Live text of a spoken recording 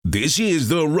This is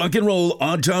the Rock and Roll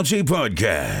Autopsy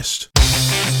Podcast.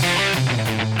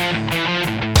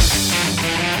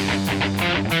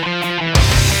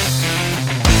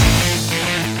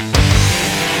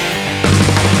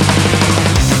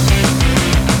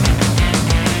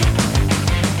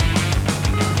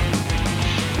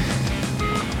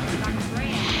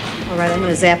 All right, I'm going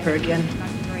to zap her again.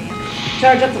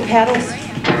 Charge up the paddles.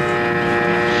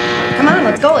 Come on,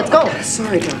 let's go, let's go.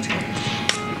 Sorry, Doctor.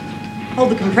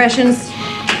 Hold the compressions.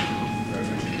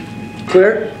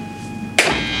 Clear.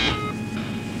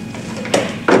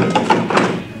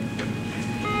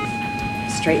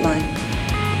 Straight line.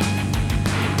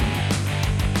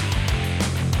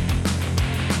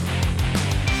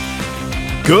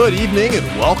 Good evening and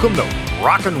welcome to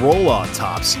Rock and Roll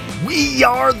Autopsy. We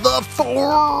are the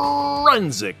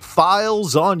forensic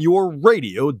files on your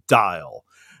radio dial.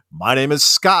 My name is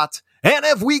Scott, and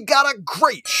have we got a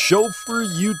great show for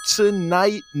you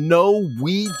tonight? No,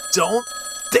 we don't.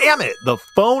 Damn it, the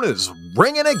phone is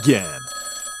ringing again.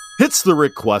 Hits the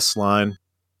request line.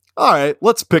 All right,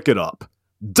 let's pick it up.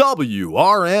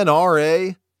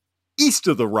 WRNRA, east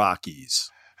of the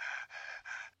Rockies.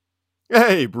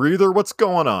 Hey, breather, what's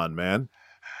going on, man?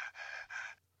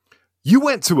 You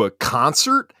went to a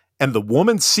concert and the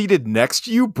woman seated next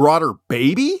to you brought her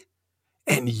baby?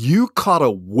 And you caught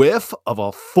a whiff of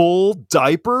a full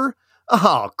diaper?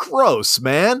 Oh, gross,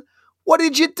 man. What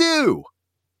did you do?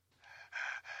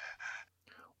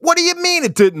 What do you mean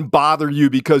it didn't bother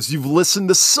you because you've listened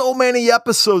to so many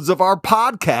episodes of our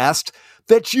podcast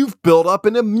that you've built up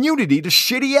an immunity to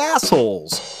shitty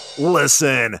assholes?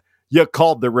 Listen, you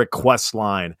called the request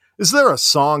line. Is there a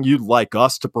song you'd like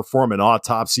us to perform an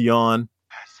autopsy on?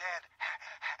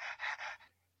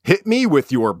 Hit Me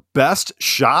With Your Best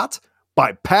Shot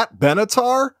by Pat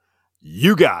Benatar?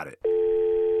 You got it.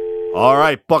 All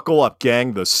right, buckle up,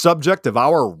 gang. The subject of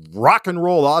our rock and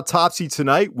roll autopsy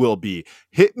tonight will be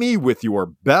Hit Me With Your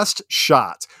Best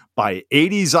Shot by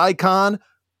 80s icon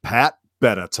Pat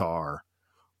Benatar.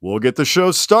 We'll get the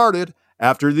show started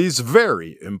after these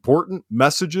very important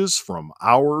messages from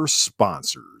our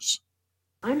sponsors.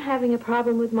 I'm having a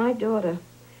problem with my daughter.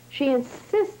 She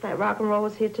insists that rock and roll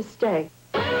is here to stay.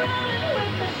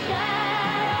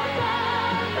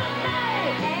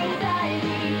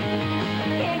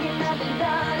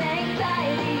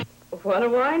 What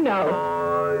do I know?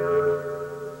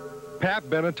 Pat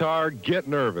Benatar, Get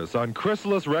Nervous on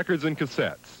Chrysalis Records and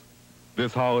Cassettes.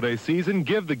 This holiday season,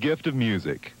 give the gift of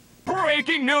music.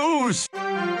 Breaking news!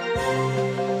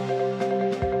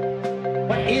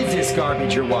 What is this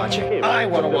garbage you're watching? I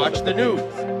want to watch the news.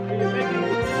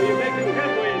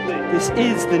 This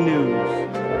is the news.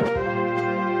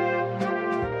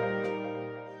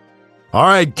 All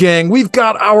right, gang, we've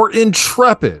got our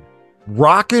intrepid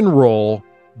rock and roll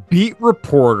beat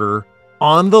reporter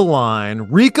on the line,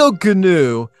 Rico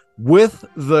Gnu with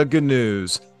the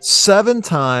Gnus,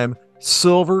 7-time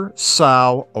Silver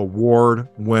Sow Award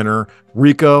winner.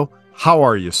 Rico, how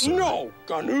are you, sir? No,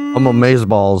 I'm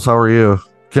amazeballs. How are you?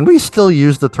 Can we still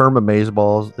use the term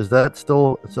amazeballs? Is that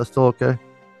still okay?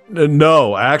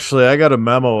 No, actually, I got a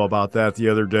memo about that the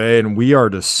other day, and we are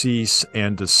to cease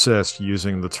and desist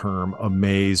using the term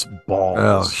amaze balls.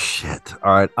 Oh, shit.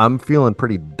 All right. I'm feeling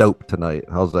pretty dope tonight.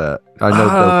 How's that? I know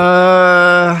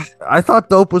dope. I thought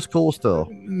dope was cool still.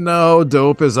 No,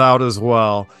 dope is out as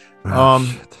well.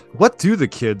 Shit. What do the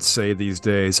kids say these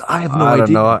days? I have no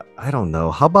idea. I don't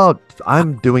know. How about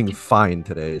I'm doing fine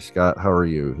today, Scott? How are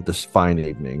you this fine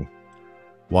evening?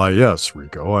 Why, yes,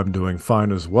 Rico, I'm doing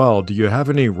fine as well. Do you have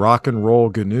any rock and roll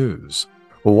news?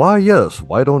 Why, yes.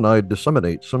 Why don't I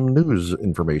disseminate some news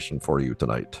information for you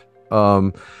tonight?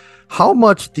 How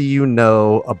much do you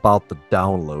know about the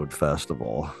Download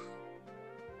Festival?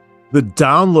 The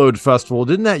Download Festival,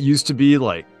 didn't that used to be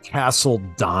like Castle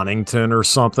Donington or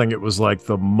something? It was like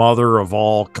the mother of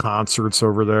all concerts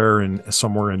over there in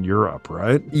somewhere in Europe,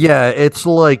 right? Yeah, it's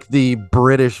like the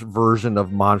British version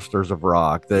of Monsters of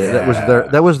Rock.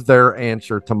 That was their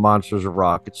answer to Monsters of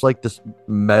Rock. It's like this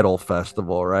metal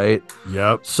festival, right?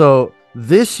 Yep. So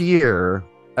this year,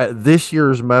 at this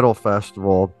year's metal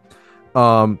festival,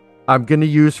 I'm going to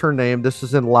use her name. This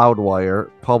is in Loudwire,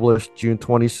 published June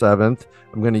 27th.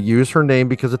 I'm going to use her name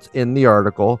because it's in the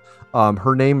article.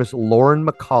 Her name is Lauren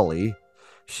McCauley.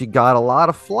 She got a lot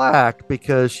of flack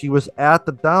because she was at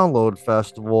the Download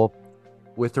Festival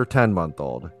with her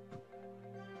 10-month-old.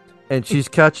 And she's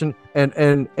catching, and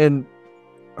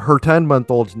her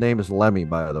 10-month-old's name is Lemmy,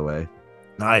 by the way.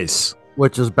 Nice.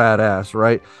 Which is badass,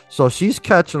 right? So she's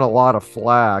catching a lot of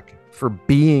flack for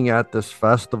being at this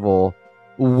festival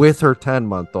with her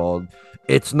 10-month-old.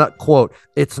 It's not, quote,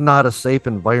 it's not a safe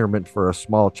environment for a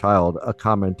small child, a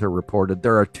commenter reported.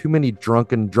 There are too many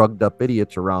drunken, drugged up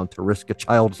idiots around to risk a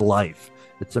child's life.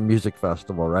 It's a music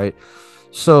festival, right?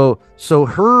 So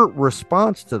her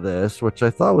response to this, which I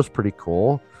thought was pretty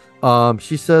cool,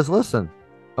 she says, listen,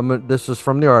 this is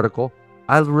from the article.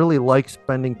 I really like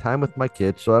spending time with my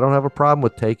kids, so I don't have a problem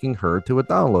with taking her to a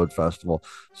download festival.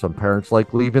 Some parents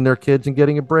like leaving their kids and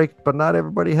getting a break, but not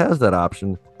everybody has that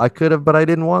option. I could have, but I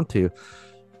didn't want to.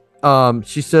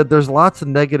 She said there's lots of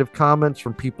negative comments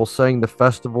from people saying the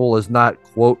festival is not,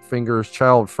 quote, fingers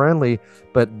child friendly,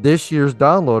 but this year's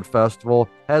download festival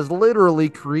has literally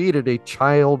created a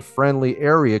child friendly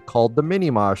area called the Mini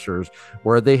Moshers,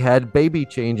 where they had baby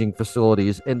changing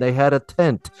facilities and they had a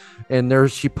tent.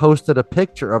 And she posted a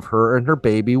picture of her and her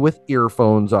baby with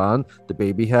earphones on. The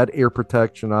baby had ear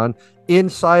protection on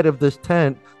inside of this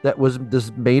tent that was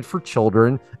made for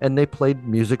children, and they played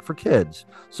music for kids.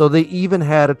 So they even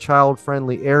had a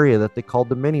child-friendly area that they called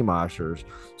the Mini Moshers.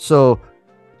 So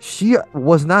she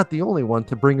was not the only one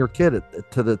to bring her kid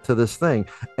to this thing,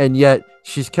 and yet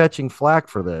she's catching flack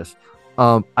for this.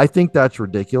 I think that's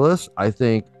ridiculous. I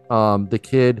think the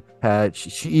kid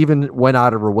she even went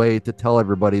out of her way to tell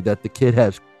everybody that the kid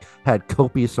had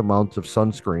copious amounts of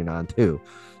sunscreen on too.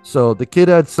 So the kid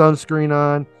had sunscreen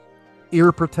on,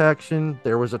 ear protection.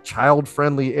 There was a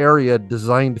child-friendly area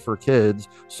designed for kids.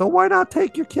 So why not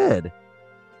take your kid?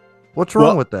 What's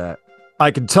wrong with that? I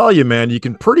can tell you, man, you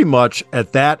can pretty much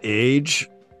at that age,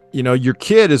 your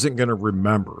kid isn't going to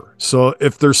remember. So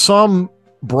if there's some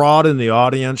broad in the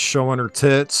audience showing her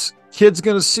tits, kid's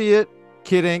going to see it.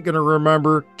 Kid ain't going to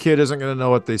remember. Kid isn't going to know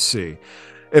what they see.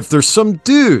 If there's some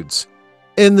dudes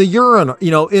in the urine,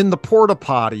 in the porta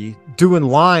potty doing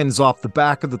lines off the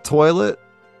back of the toilet,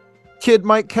 kid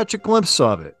might catch a glimpse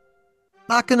of it.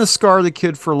 Not going to scar the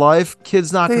kid for life.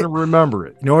 Kid's not going to remember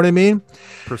it. You know what I mean?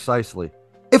 Precisely.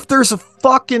 If there's a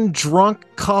fucking drunk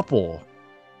couple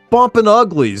bumping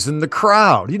uglies in the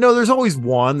crowd, there's always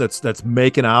one that's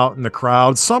making out in the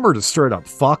crowd. Some are just straight up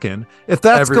fucking. If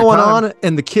that's going on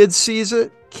and the kid sees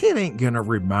it, kid ain't going to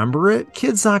remember it.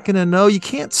 Kid's not going to know. You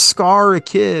can't scar a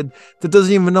kid that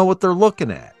doesn't even know what they're looking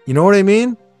at. You know what I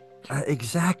mean?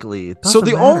 Exactly. So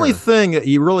the only thing that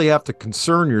you really have to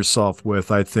concern yourself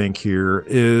with, I think, here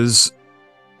is,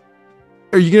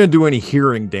 are you going to do any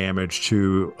hearing damage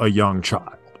to a young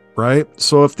child, right?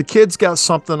 So if the kid's got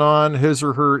something on his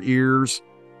or her ears,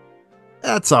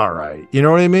 that's all right. You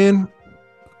know what I mean?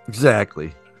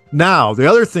 Exactly. Now, the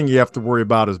other thing you have to worry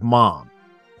about is mom.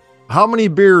 How many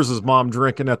beers is mom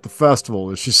drinking at the festival?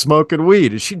 Is she smoking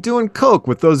weed? Is she doing coke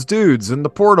with those dudes in the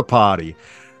porta potty?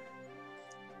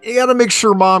 You got to make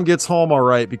sure mom gets home all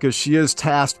right, because she is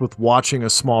tasked with watching a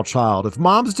small child. If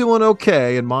mom's doing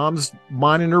okay and mom's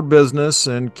minding her business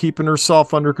and keeping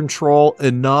herself under control,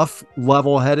 enough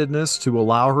level-headedness to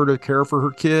allow her to care for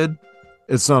her kid,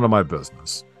 it's none of my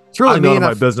business. It's really none of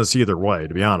my business either way,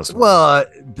 to be honest. Well,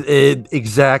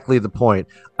 exactly the point.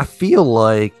 I feel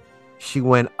like she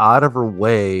went out of her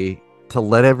way to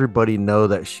let everybody know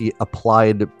that she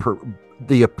applied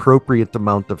the appropriate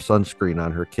amount of sunscreen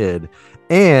on her kid.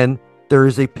 And there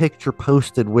is a picture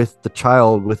posted with the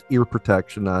child with ear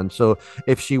protection on. So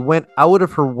if she went out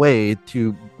of her way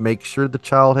to make sure the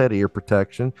child had ear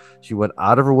protection, she went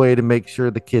out of her way to make sure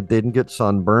the kid didn't get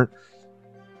sunburnt,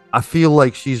 I feel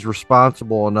like she's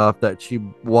responsible enough that she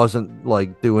wasn't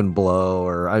like doing blow,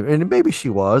 and maybe she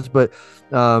was, but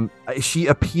she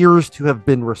appears to have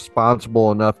been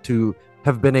responsible enough to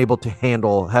have been able to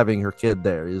handle having her kid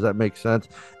there. Does that make sense?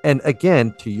 And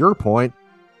again, to your point,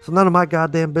 it's none of my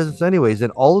goddamn business anyways.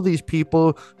 And all of these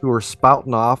people who are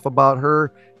spouting off about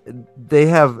her, they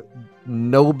have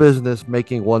no business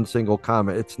making one single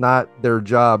comment. It's not their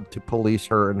job to police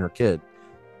her and her kid.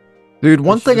 Dude,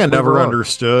 one thing I never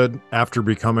understood after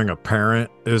becoming a parent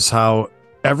is how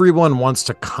everyone wants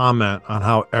to comment on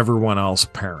how everyone else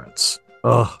parents.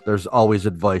 Ugh, there's always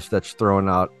advice that's thrown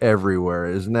out everywhere.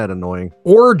 Isn't that annoying?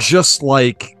 Or just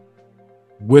like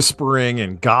whispering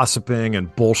and gossiping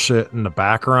and bullshit in the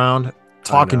background,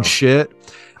 talking shit.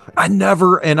 I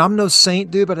never, and I'm no saint,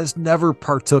 dude, but I just never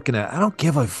partook in it. I don't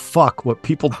give a fuck what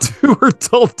people do or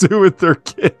don't do with their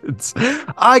kids.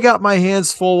 I got my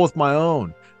hands full with my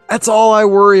own. That's all I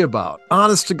worry about.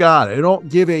 Honest to God, I don't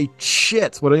give a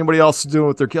shit what anybody else is doing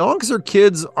with their kids. As long as their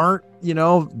kids aren't,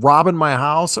 robbing my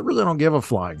house, I really don't give a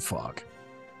flying fuck.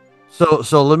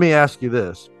 So let me ask you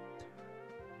this.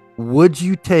 Would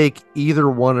you take either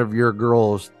one of your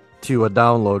girls to a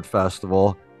download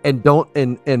festival?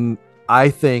 And I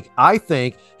think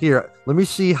here, let me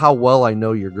see how well I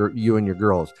know you and your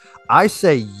girls. I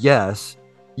say yes.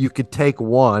 you could take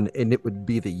one and it would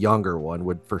be the younger one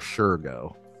would for sure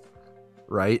go,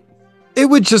 right? It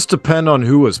would just depend on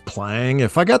who was playing.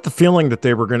 If I got the feeling that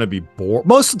they were going to be bored,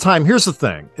 most of the time, here's the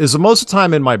thing, is most of the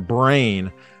time in my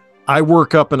brain, I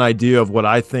work up an idea of what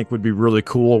I think would be really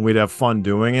cool and we'd have fun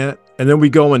doing it. And then we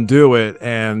go and do it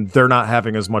and they're not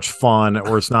having as much fun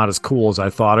or it's not as cool as I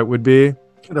thought it would be.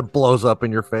 And it blows up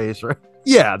in your face, right?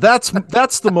 Yeah, that's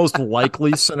the most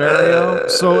likely scenario.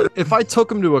 So if I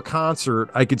took him to a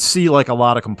concert, I could see like a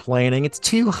lot of complaining. It's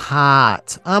too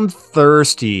hot. I'm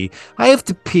thirsty. I have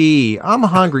to pee. I'm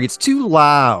hungry. It's too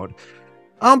loud.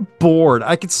 I'm bored.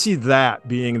 I could see that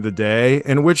being the day,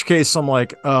 in which case I'm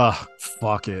like,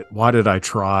 fuck it. Why did I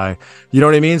try? You know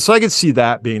what I mean? So I could see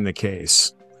that being the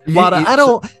case.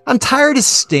 I'm tired of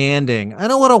standing. I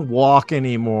don't want to walk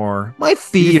anymore. My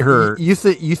feet hurt. You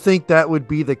think that would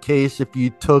be the case if you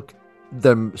took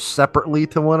them separately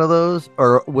to one of those,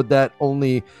 or would that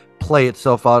only play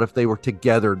itself out if they were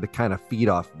together to kind of feed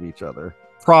off of each other?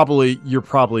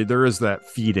 There is that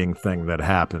feeding thing that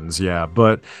happens. Yeah.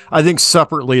 But I think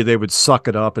separately they would suck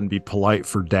it up and be polite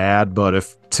for dad. But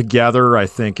if together, I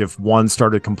think if one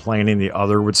started complaining, the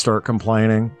other would start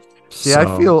complaining. See,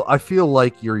 I feel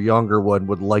like your younger one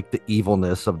would like the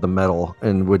evilness of the metal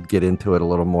and would get into it a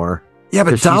little more. Yeah,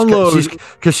 but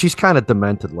because she's kind of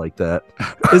demented like that.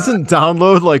 Isn't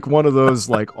Download like one of those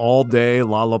like all day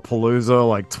Lollapalooza,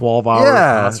 like 12-hour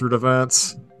concert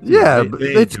events? Yeah,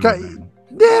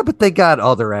 but they got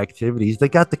other activities. They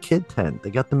got the kid tent. They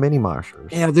got the mini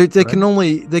moshers. Yeah, they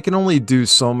can only do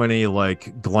so many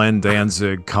like Glenn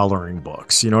Danzig coloring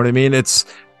books. You know what I mean?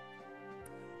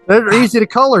 They're easy to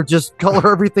color. Just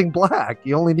color everything black.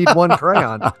 You only need one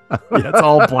crayon. Yeah, it's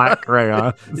all black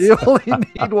crayon. You only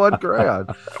need one crayon.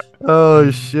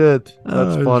 Oh shit,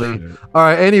 that's funny. Shit. All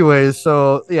right. Anyways,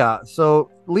 so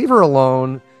leave her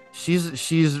alone. She's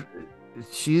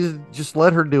just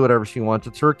let her do whatever she wants.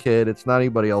 It's her kid. It's not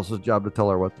anybody else's job to tell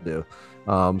her what to do.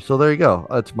 So there you go.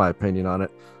 That's my opinion on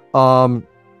it. Are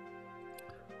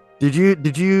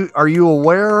you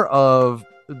aware of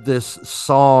this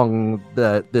song,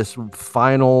 this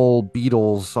final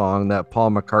Beatles song that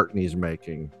Paul McCartney's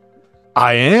making?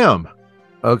 I am.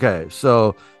 Okay,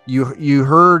 so you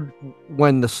heard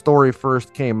when the story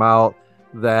first came out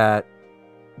that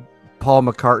Paul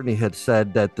McCartney had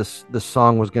said that this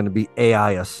song was going to be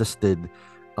AI assisted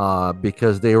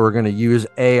because they were going to use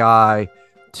AI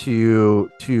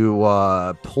to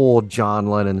pull John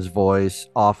Lennon's voice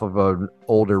off of an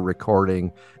older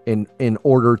recording in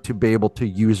order to be able to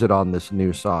use it on this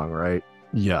new song, right?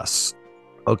 Yes.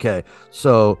 Okay,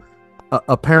 so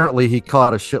apparently he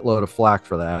caught a shitload of flack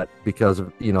for that because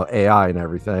of AI and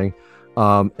everything,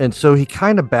 and so he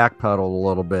kind of backpedaled a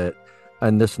little bit.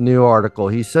 In this new article,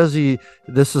 he says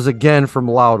this is again from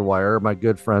Loudwire, my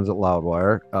good friends at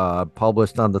Loudwire,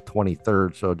 published on the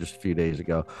 23rd, so just a few days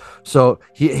ago. So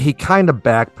he kind of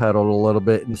backpedaled a little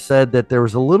bit and said that there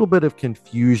was a little bit of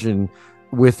confusion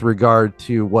with regard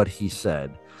to what he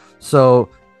said. So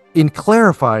in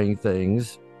clarifying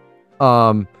things,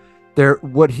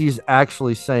 what he's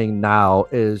actually saying now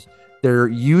is they're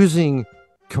using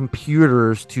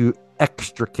computers to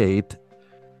extricate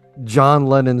John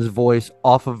Lennon's voice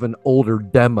off of an older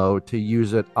demo to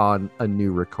use it on a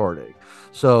new recording.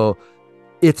 So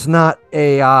it's not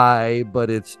AI, but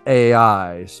it's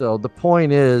AI. So the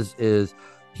point is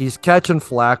he's catching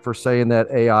flack for saying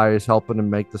that AI is helping him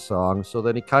make the song. So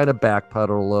then he kind of backpedaled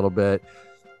a little bit,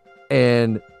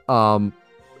 and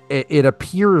it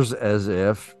appears as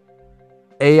if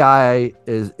AI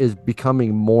is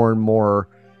becoming more and more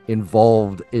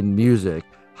involved in music.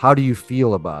 How do you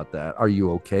feel about that? Are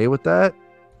you okay with that?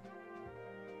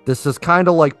 This is kind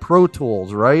of like Pro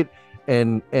Tools, right?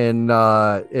 And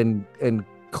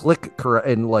click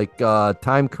and like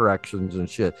time corrections and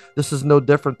shit. This is no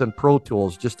different than Pro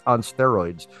Tools, just on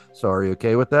steroids. So are you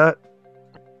okay with that?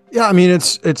 Yeah, I mean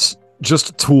it's just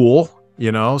a tool,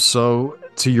 so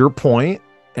to your point,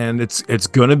 and it's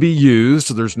going to be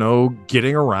used. There's no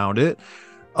getting around it.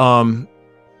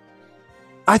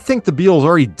 I think the Beatles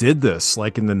already did this,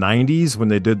 like in the 90s when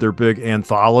they did their big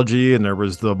anthology and there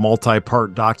was the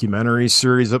multi-part documentary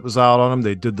series that was out on them.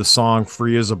 They did the song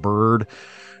Free as a Bird,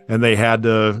 and they had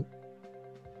to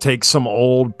take some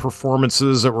old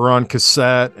performances that were on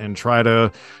cassette and try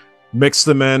to mix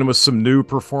them in with some new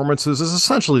performances. It's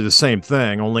essentially the same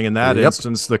thing, only in that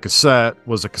instance, the cassette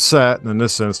was a cassette. And in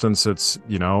this instance, it's,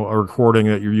 a recording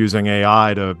that you're using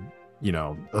AI to,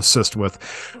 assist with.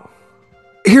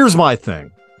 Here's my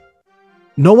thing.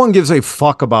 No one gives a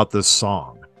fuck about this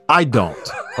song. I don't.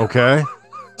 Okay.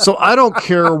 So I don't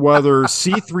care whether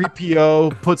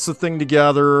C3PO puts the thing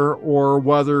together or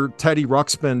whether Teddy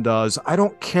Ruxpin does. I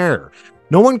don't care.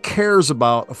 No one cares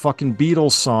about a fucking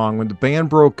Beatles song when the band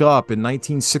broke up in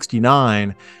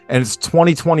 1969 and it's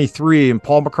 2023 and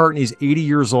Paul McCartney's 80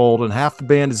 years old and half the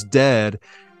band is dead.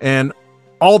 And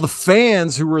all the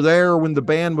fans who were there when the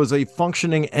band was a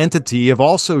functioning entity have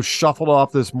also shuffled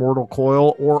off this mortal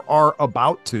coil or are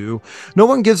about to. No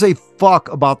one gives a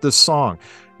fuck about this song.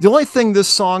 The only thing this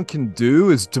song can do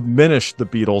is diminish the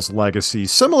Beatles' legacy,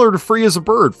 similar to Free as a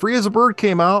Bird. Free as a Bird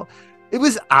came out. It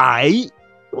was it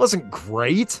wasn't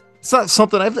great. It's not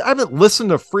something I haven't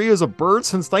listened to Free as a Bird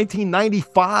since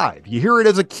 1995. You hear it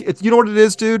as you know what it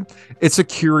is, dude? It's a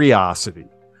curiosity.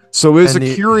 So is a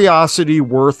curiosity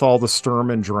worth all the Sturm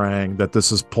and Drang that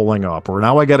this is pulling up? Or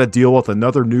now I got to deal with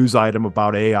another news item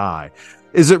about AI.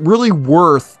 Is it really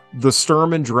worth the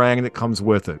Sturm and Drang that comes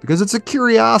with it? Because it's a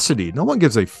curiosity. No one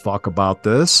gives a fuck about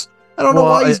this. I don't know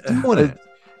why he's doing it.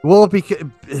 Well,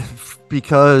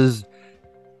 because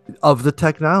of the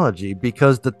technology.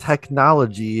 Because the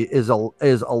technology is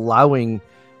allowing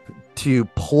to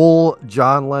pull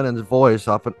John Lennon's voice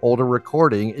off an older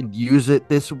recording and use it.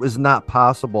 This was not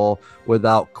possible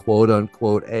without quote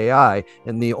unquote AI.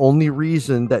 And the only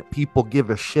reason that people give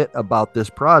a shit about this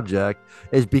project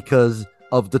is because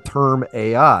of the term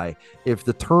AI. If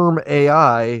the term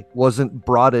AI wasn't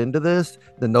brought into this,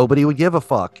 then nobody would give a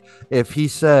fuck. If he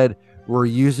said, we're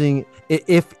using,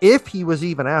 if he was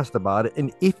even asked about it,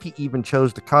 and if he even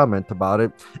chose to comment about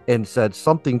it and said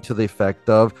something to the effect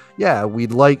of, yeah,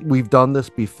 we've done this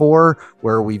before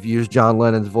where we've used John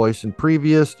Lennon's voice in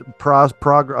previous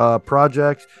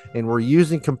projects, and we're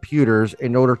using computers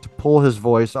in order to pull his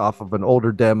voice off of an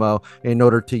older demo in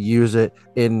order to use it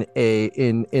in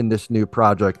this new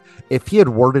project. If he had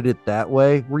worded it that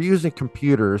way, we're using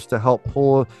computers to help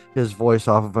pull his voice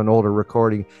off of an older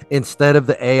recording instead of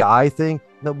the AI thing,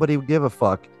 nobody would give a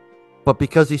fuck. But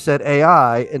because he said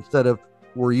AI instead of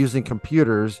we're using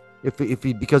computers,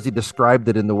 because he described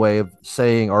it in the way of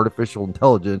saying artificial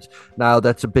intelligence, now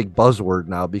that's a big buzzword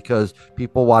now because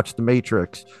people watch The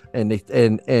Matrix, and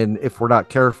if we're not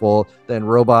careful, then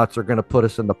robots are going to put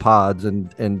us in the pods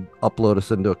and upload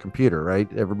us into a computer,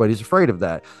 right? Everybody's afraid of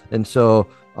that. And so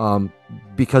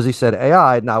because he said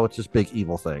AI, now it's this big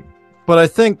evil thing. But I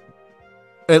think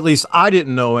at least I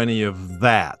didn't know any of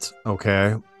that.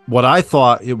 Okay. What I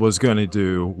thought it was going to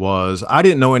do was I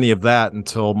didn't know any of that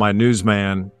until my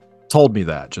newsman told me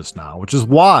that just now, which is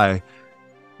why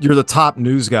you're the top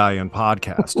news guy in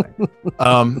podcasting.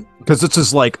 Because it's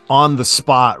just like on the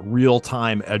spot, real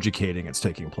time educating it's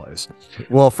taking place.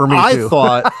 Well, for me too.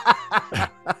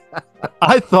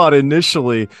 I thought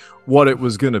initially what it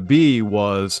was going to be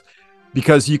was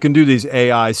because you can do these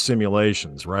AI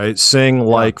simulations, right? Sing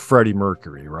like Freddie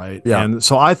Mercury, right? Yeah. And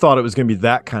so I thought it was going to be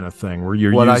that kind of thing where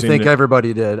you're using I think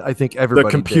everybody did. I think everybody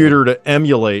the computer to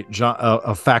emulate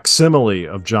a facsimile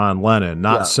of John Lennon,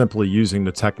 not simply using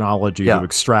the technology to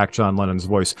extract John Lennon's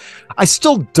voice. I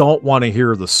still don't want to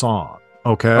hear the song.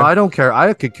 Okay. No, I don't care.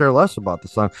 I could care less about the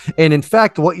song. And in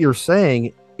fact, what you're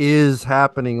saying is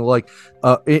happening. Like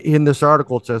in this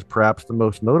article, it says perhaps the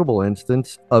most notable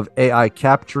instance of AI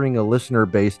capturing a listener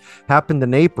base happened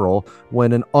in April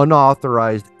when an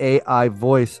unauthorized AI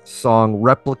voice song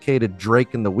replicated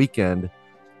Drake in The Weeknd.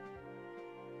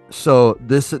 So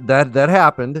that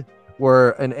happened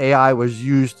where an AI was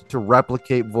used to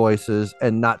replicate voices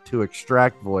and not to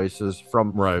extract voices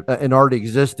from an already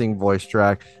existing voice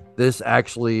track. This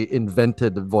actually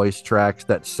invented voice tracks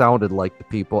that sounded like the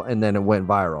people, and then it went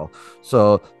viral.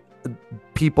 So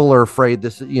people are afraid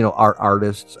this, our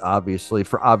artists, obviously,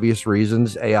 for obvious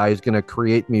reasons, AI is going to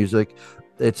create music.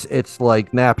 It's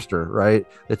like Napster, right?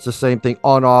 It's the same thing,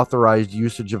 unauthorized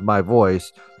usage of my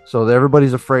voice. So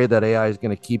everybody's afraid that AI is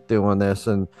going to keep doing this,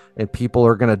 and people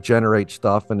are going to generate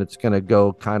stuff, and it's going to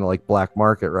go kind of like black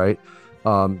market, right?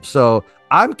 So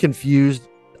I'm confused,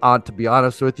 to be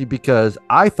honest with you, because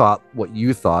I thought what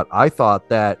you thought. I thought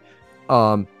that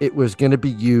it was going to be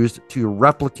used to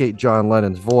replicate John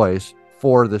Lennon's voice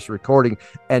for this recording,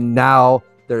 and now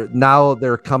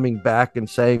they're coming back and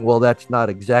saying, well, that's not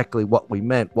exactly what we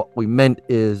meant. What we meant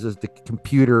is the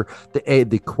computer,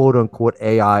 the quote unquote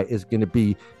AI is going to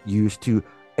be used to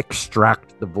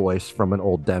extract the voice from an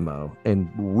old demo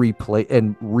and replay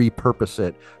and repurpose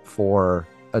it for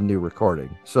a new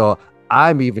recording. So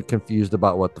I'm even confused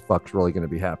about what the fuck's really going to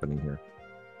be happening here.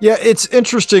 Yeah, it's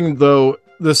interesting though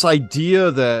this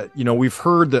idea that, we've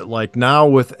heard that like now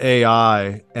with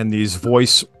AI and these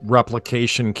voice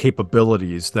replication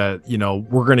capabilities that,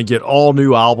 we're going to get all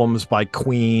new albums by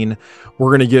Queen. We're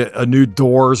going to get a new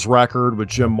Doors record with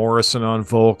Jim Morrison on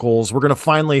vocals. We're going to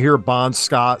finally hear Bon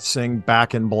Scott sing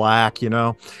Back in Black,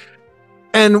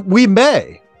 and we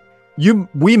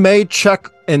may check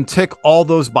and tick all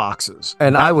those boxes.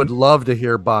 And I would love to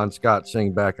hear Bon Scott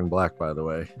sing Back in Black, by the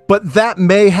way. But that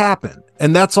may happen.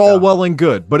 And that's all well and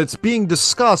good. But it's being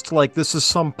discussed like this is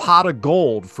some pot of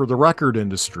gold for the record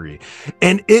industry.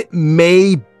 And it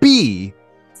may be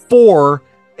for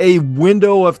a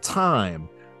window of time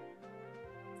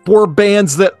for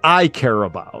bands that I care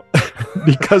about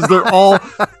because they're all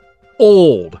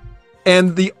old.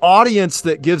 And the audience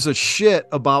that gives a shit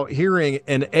about hearing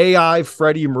an AI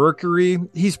Freddie Mercury,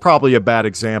 he's probably a bad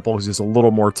example because he's a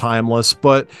little more timeless.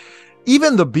 But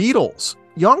even the Beatles,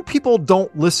 young people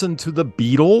don't listen to the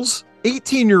Beatles.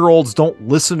 18-year-olds don't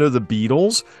listen to the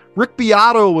Beatles. Rick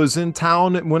Beato was in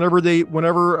town whenever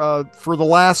for the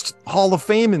last Hall of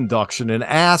Fame induction and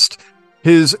asked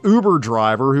his Uber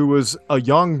driver, who was a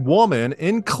young woman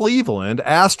in Cleveland,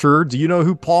 asked her, "Do you know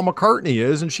who Paul McCartney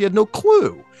is?" And she had no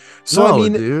clue. So no, I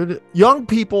mean, dude, young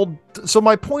people. So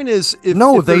my point is, they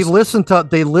listen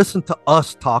to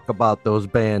us talk about those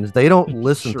bands. They don't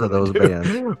listen to those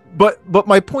bands. But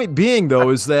my point being though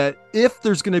is that if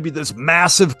there's going to be this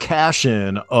massive cash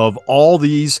in of all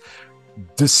these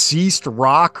deceased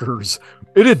rockers,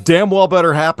 it had damn well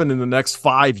better happen in the next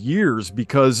 5 years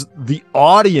because the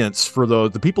audience for the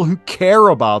people who care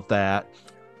about that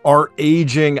are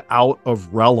aging out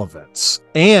of relevance.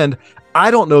 And I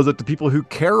don't know that the people who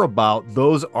care about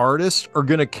those artists are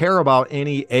going to care about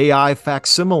any AI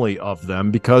facsimile of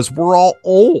them because we're all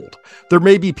old. There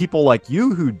may be people like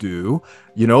you who do,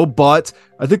 but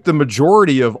I think the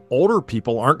majority of older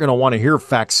people aren't going to want to hear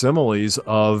facsimiles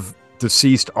of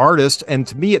deceased artists. And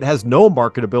to me, it has no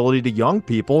marketability to young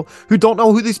people who don't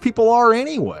know who these people are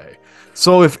anyway.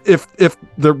 So if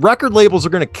the record labels are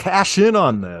going to cash in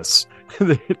on this,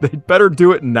 they better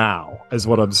do it now, is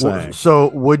what I'm saying. So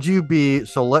would you be,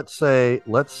 let's say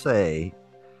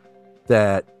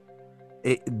that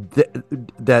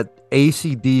that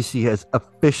AC/DC has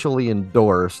officially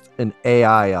endorsed an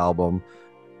AI album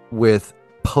with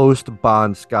post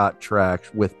Bon Scott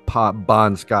tracks with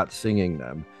Bon Scott singing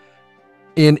them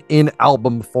in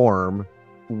album form.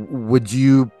 Would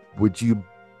you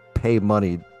pay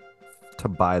money to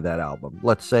buy that album?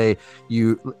 Let's say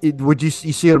you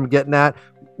see what I'm getting at?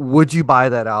 Would you buy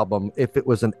that album if it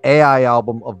was an AI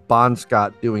album of Bon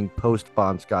Scott doing post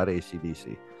Bon Scott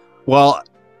AC/DC? Well,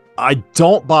 I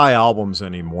don't buy albums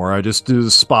anymore. I just do the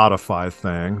Spotify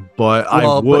thing, but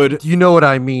I would. But you know what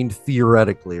I mean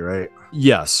theoretically, right?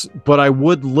 Yes, but I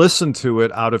would listen to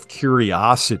it out of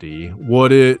curiosity.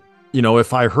 Would it,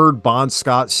 if I heard Bon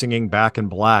Scott singing Back in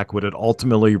Black, would it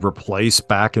ultimately replace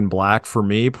Back in Black for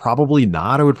me? Probably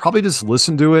not. I would probably just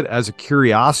listen to it as a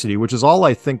curiosity, which is all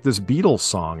I think this Beatles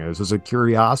song is a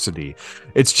curiosity.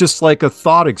 It's just like a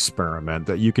thought experiment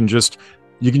that you can just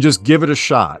give it a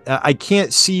shot. I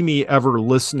can't see me ever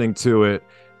listening to it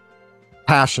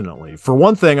passionately. For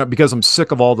one thing, because I'm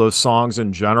sick of all those songs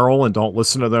in general and don't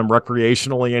listen to them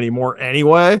recreationally anymore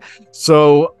anyway.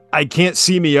 So I can't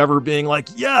see me ever being like,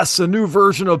 yes, a new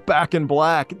version of Back in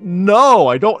Black. No,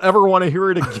 I don't ever want to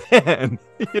hear it again.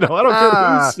 I don't care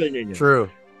who's singing it. True.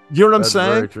 You know what I'm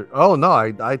saying? Oh, no,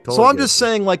 I totally. So I'm just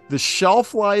saying, like, the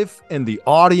shelf life and the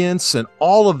audience and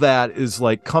all of that is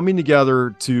like coming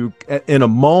together in a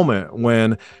moment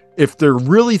when, if they're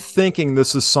really thinking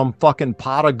this is some fucking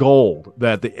pot of gold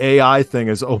that the AI thing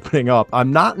is opening up,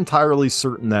 I'm not entirely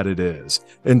certain that it is,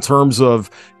 in terms of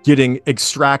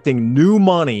extracting new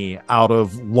money out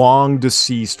of long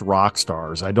deceased rock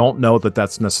stars. I don't know that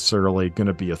that's necessarily going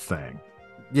to be a thing.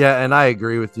 Yeah, and I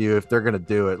agree with you. If they're going to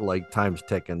do it, like, time's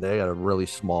ticking. They got a really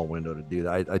small window to do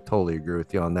that. I totally agree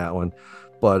with you on that one.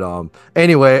 But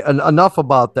anyway, enough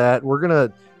about that. We're going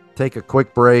to take a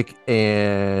quick break,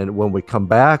 and when we come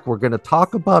back, we're going to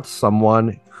talk about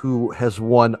someone who has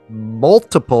won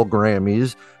multiple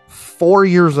Grammys 4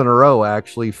 years in a row,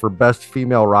 actually, for Best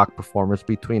Female Rock Performance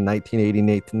between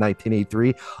 1988 and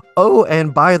 1983. Oh,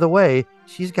 and by the way,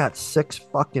 she's got 6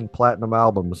 fucking platinum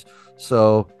albums.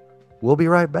 So we'll be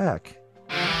right back.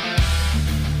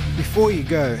 Before you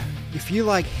go, if you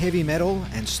like heavy metal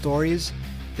and stories,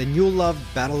 then you'll love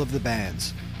Battle of the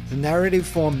Bands, the narrative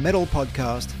form metal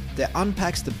podcast that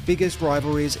unpacks the biggest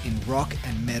rivalries in rock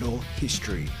and metal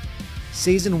history.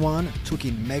 Season 1 took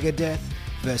in Megadeth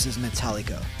versus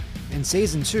Metallica, and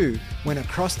Season 2 went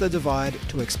across the divide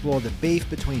to explore the beef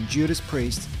between Judas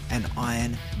Priest and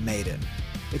Iron Maiden.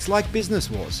 It's like Business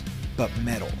Wars, but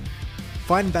metal.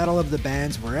 Find Battle of the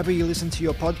Bands wherever you listen to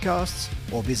your podcasts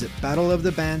or visit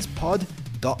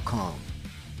battleofthebandspod.com.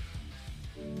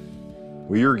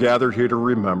 We are gathered here to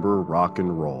remember rock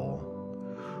and roll.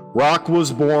 Rock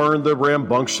was born, the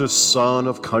rambunctious son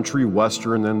of country,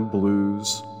 western, and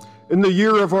blues, in the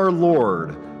year of our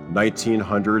Lord,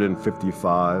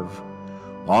 1955.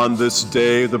 On this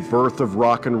day, the birth of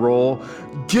rock and roll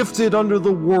gifted unto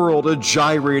the world a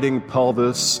gyrating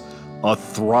pelvis, a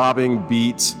throbbing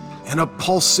beat, and a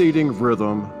pulsating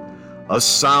rhythm, a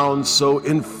sound so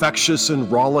infectious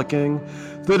and rollicking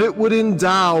that it would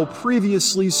endow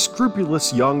previously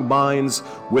scrupulous young minds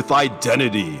with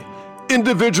identity,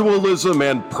 individualism,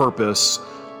 and purpose,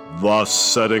 thus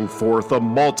setting forth a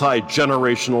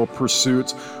multi-generational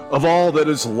pursuit of all that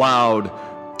is loud,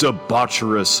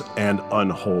 debaucherous, and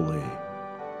unholy.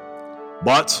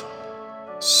 But,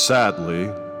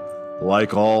 sadly,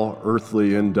 like all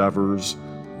earthly endeavors,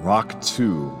 rock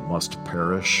too must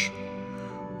perish.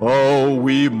 Oh,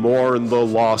 we mourn the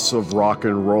loss of rock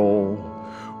and roll,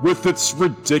 with its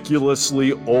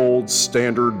ridiculously old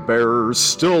standard bearers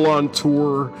still on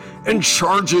tour and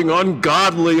charging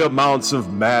ungodly amounts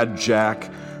of Mad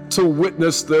Jack to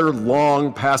witness their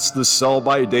long past the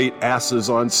sell-by date asses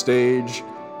on stage,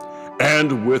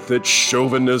 and with its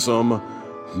chauvinism,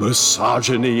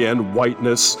 misogyny, and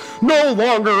whiteness no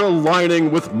longer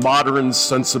aligning with modern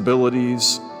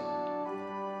sensibilities,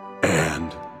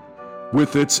 and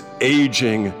with its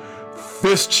aging,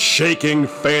 fist-shaking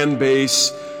fan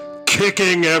base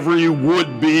kicking every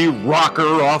would-be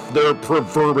rocker off their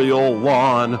proverbial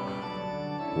lawn,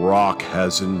 rock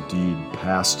has indeed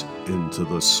passed into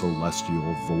the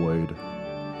celestial void.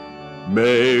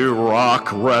 May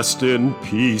rock rest in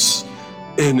peace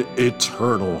in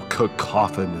eternal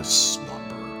cacophonous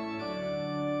slumber.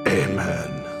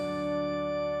 Amen.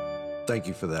 Thank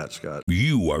you for that, Scott.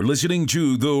 You are listening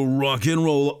to the Rock and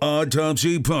Roll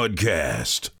Autopsy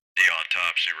Podcast. The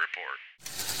Autopsy Report.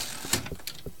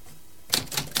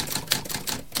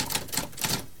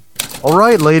 All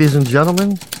right, ladies and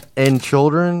gentlemen, and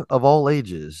children of all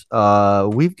ages,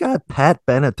 we've got Pat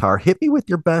Benatar. Hit me with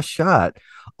your best shot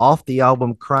off the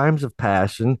album Crimes of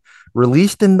Passion,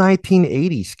 released in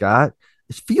 1980, Scott.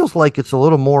 It feels like it's a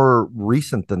little more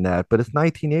recent than that, but it's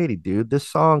 1980, dude. This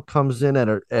song comes in at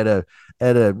a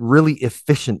really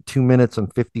efficient 2 minutes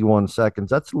and 51 seconds.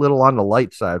 That's a little on the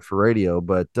light side for radio,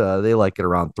 but they like it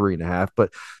around 3.5.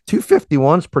 But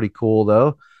 251 is pretty cool,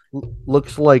 though.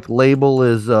 Looks like label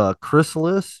is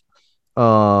Chrysalis.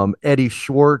 Eddie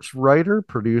Schwartz, writer,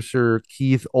 producer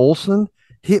Keith Olson.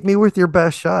 Hit me with your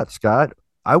best shot, Scott.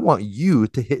 I want you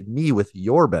to hit me with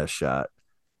your best shot.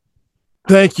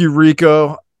 Thank you,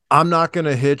 Rico. I'm not going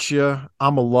to hit you.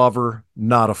 I'm a lover,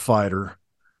 not a fighter.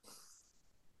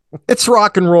 It's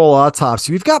Rock and Roll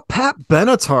Autopsy. We've got Pat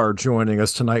Benatar joining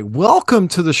us tonight. Welcome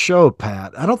to the show,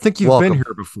 Pat. I don't think you've been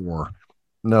here before.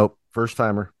 Nope. First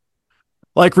timer.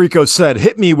 Like Rico said,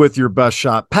 hit me with your best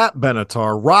shot. Pat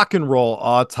Benatar, Rock and Roll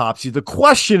Autopsy. The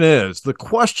question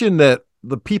that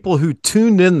the people who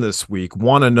tuned in this week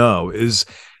want to know is,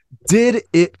 did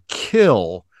it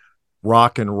kill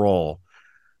rock and roll?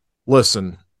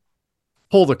 Listen,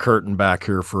 pull the curtain back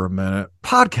here for a minute.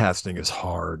 Podcasting is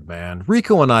hard, man.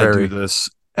 Rico and I do this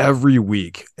every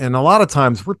week, and a lot of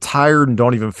times we're tired and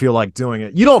don't even feel like doing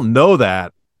it. You don't know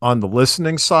that on the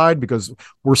listening side because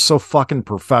we're so fucking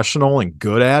professional and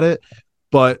good at it.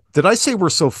 But did I say we're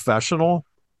so professional?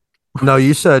 No,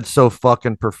 you said so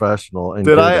fucking professional and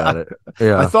did good I? at it.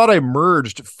 Yeah. I thought I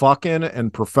merged fucking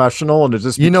and professional, and it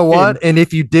just you know what? And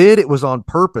if you did, it was on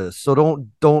purpose. So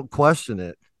don't question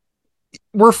it.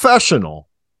 We're professional.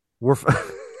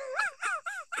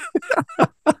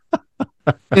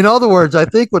 In other words, I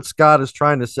think what Scott is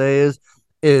trying to say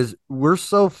is we're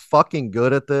so fucking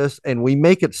good at this and we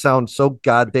make it sound so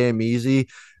goddamn easy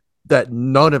that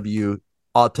none of you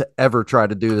ought to ever try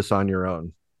to do this on your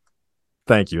own.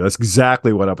 Thank you. That's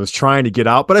exactly what I was trying to get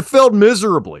out, but I failed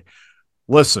miserably.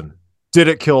 Listen, did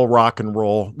it kill rock and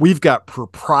roll? We've got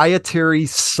proprietary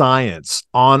science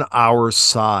on our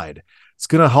side. It's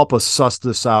going to help us suss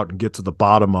this out and get to the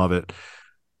bottom of it.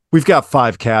 We've got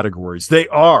 5 categories. They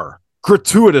are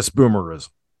gratuitous boomerism,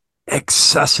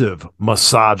 excessive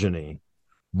misogyny,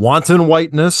 wanton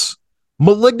whiteness,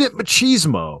 malignant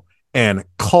machismo, and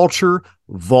culture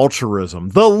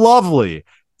vulturism. The lovely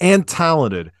and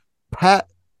talented Pat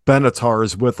Benatar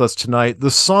is with us tonight.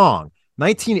 The song,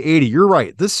 1980. You're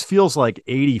right. This feels like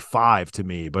 85 to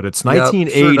me, but it's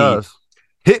 1980. Yep, sure does.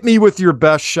 Hit me with your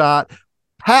best shot.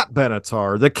 Pat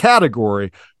Benatar, the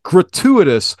category,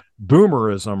 gratuitous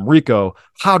boomerism. Rico,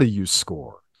 how do you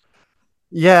score?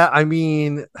 Yeah, I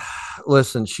mean,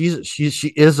 listen, she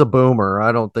is a boomer.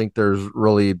 I don't think there's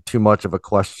really too much of a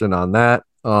question on that.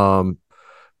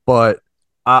 But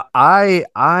I I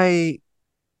I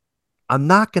I'm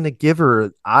not going to give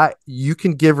her. I You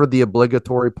can give her the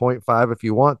obligatory point 0.5 if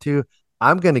you want to.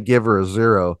 I'm going to give her a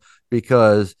 0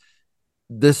 because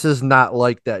this is not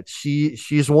like that.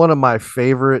 She's one of my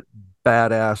favorite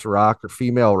badass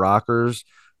female rockers.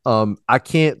 I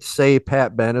can't say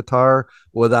Pat Benatar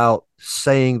without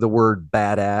saying the word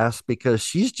badass because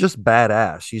she's just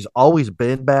badass. She's always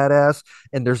been badass,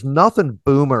 and there's nothing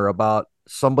boomer about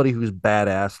somebody who's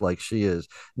badass like she is.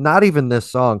 Not even this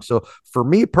song. So for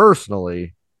me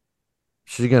personally,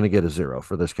 she's gonna get a 0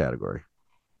 for this category.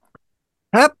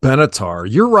 Pat Benatar,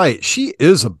 you're right. She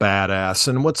is a badass.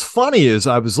 And what's funny is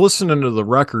I was listening to the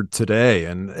record today,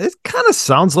 and it kind of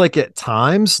sounds like at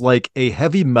times like a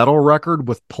heavy metal record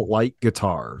with polite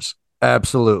guitars.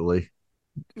 Absolutely.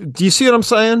 Do you see what I'm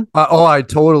saying? I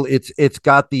totally. It's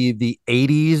got the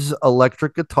 80s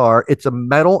electric guitar. It's a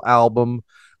metal album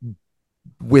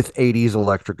with 80s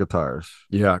electric guitars.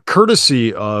 Yeah,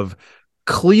 courtesy of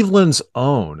Cleveland's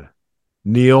own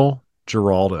Neil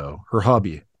Giraldo, her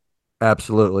hubby.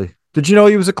 Absolutely. Did you know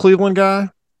he was a Cleveland guy?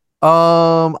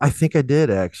 I think I did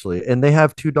actually, and they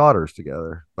have two daughters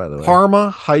together. By the way, Parma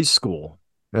High School.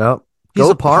 Yep. He's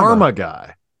a Parma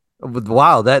guy.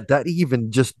 Wow, that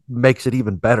even just makes it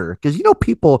even better because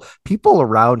people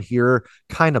around here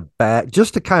kind of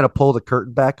just to kind of pull the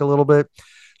curtain back a little bit.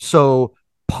 So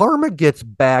Parma gets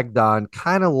bagged on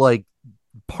kind of like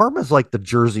Parma's like the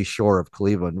Jersey Shore of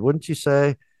Cleveland, wouldn't you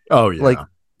say? Oh yeah. Like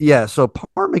yeah, so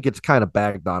Parma gets kind of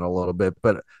bagged on a little bit,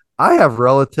 but I have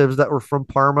relatives that were from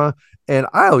Parma and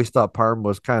I always thought Parma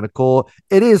was kind of cool.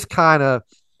 It is kind of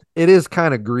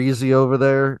greasy over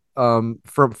there from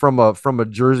a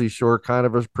Jersey Shore kind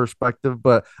of a perspective,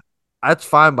 but that's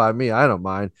fine by me. I don't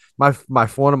mind. My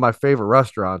one of my favorite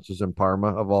restaurants is in Parma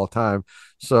of all time.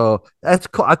 So that's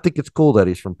cool. I think it's cool that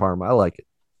he's from Parma. I like it.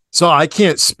 So I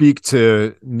can't speak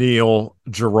to Neil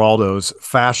Giraldo's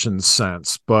fashion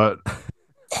sense, but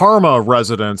Parma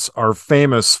residents are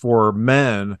famous for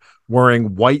men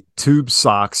wearing white tube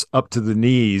socks up to the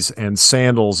knees and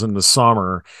sandals in the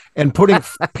summer and putting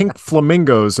pink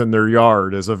flamingos in their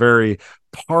yard is a very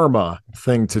Parma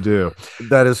thing to do.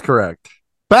 That is correct.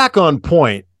 Back on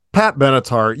point, Pat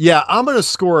Benatar. Yeah, I'm going to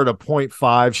score at a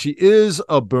 0.5. She is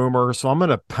a boomer, so I'm going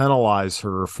to penalize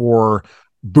her for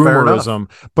boomerism,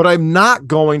 but I'm not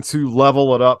going to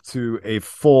level it up to a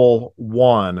full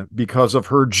 1 because of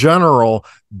her general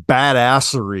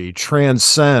badassery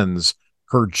transcends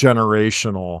her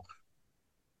generational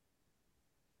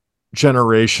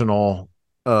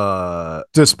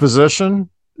disposition.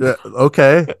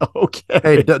 Okay. Okay.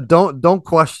 Hey, don't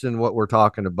question what we're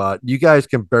talking about. You guys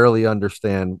can barely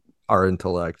understand our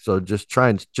intellect, so just try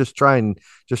and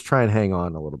hang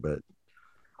on a little bit.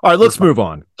 All right, let's move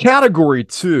on. Category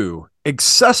 2,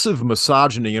 excessive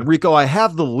misogyny. Enrico, I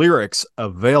have the lyrics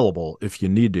available if you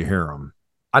need to hear them.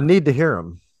 I need to hear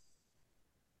them.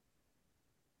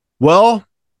 Well,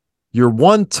 you're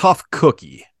one tough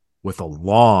cookie with a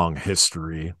long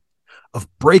history of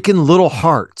breaking little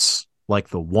hearts like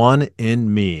the one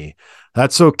in me.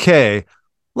 That's okay.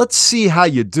 Let's see how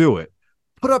you do it.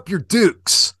 Put up your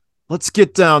dukes. Let's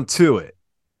get down to it.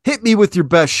 Hit me with your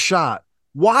best shot.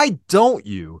 Why don't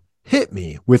you hit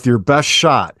me with your best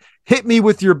shot? Hit me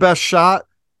with your best shot.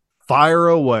 Fire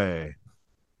away.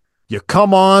 You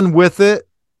come on with it.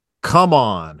 Come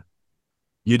on.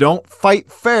 You don't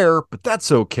fight fair, but that's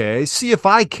okay. See if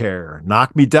I care.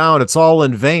 Knock me down. It's all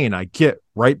in vain. I get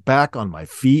right back on my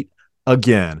feet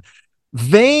again.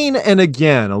 Vain and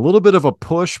again. A little bit of a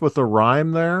push with a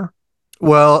rhyme there.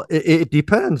 Well, it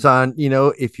depends on,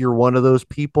 if you're one of those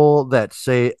people that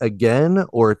say again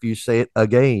or if you say it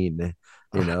again.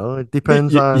 It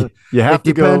depends on it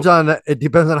depends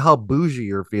on how bougie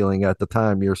you're feeling at the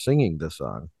time you're singing this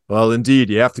song. Well, indeed,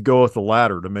 you have to go with the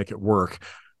latter to make it work.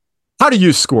 How do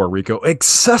you score, Rico?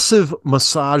 Excessive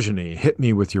misogyny. Hit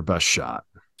me with your best shot.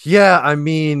 Yeah, I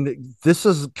mean, this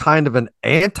is kind of an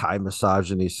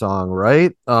anti-misogyny song,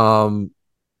 right?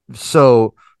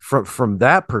 So from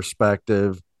that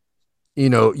perspective,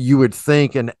 you would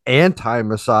think an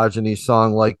anti-misogyny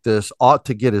song like this ought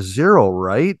to get a 0,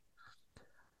 right?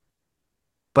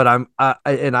 But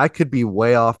I could be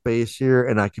way off base here,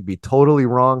 and I could be totally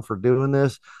wrong for doing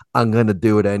this. I'm gonna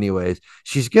do it anyways.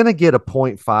 She's gonna get a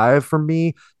 0.5 from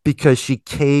me because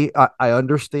I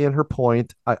understand her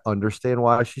point. I understand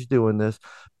why she's doing this,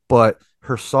 but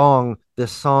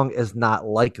this song is not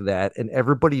like that, and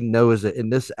everybody knows it.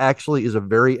 And this actually is a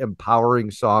very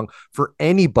empowering song for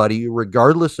anybody,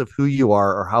 regardless of who you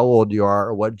are or how old you are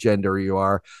or what gender you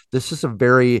are. This is a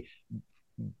very,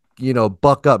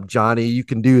 buck up, Johnny, you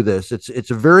can do this. It's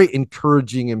a very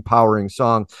encouraging, empowering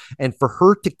song. And for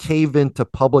her to cave into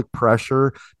public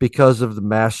pressure because of the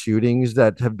mass shootings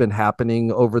that have been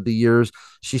happening over the years,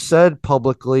 she said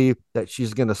publicly that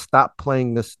she's going to stop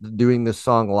doing this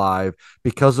song live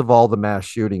because of all the mass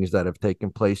shootings that have taken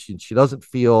place. She doesn't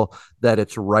feel that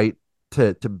it's right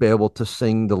to be able to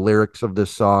sing the lyrics of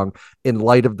this song in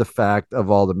light of the fact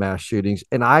of all the mass shootings.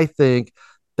 And I think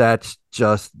that's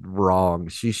just wrong.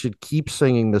 She should keep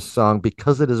singing this song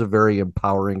because it is a very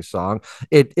empowering song.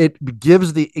 It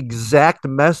gives the exact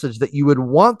message that you would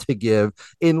want to give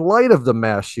in light of the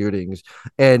mass shootings.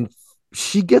 And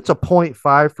she gets a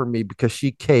 0.5 from me because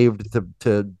she caved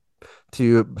to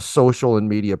social and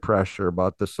media pressure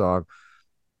about the song,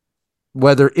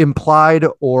 whether implied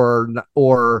or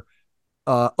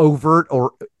overt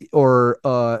or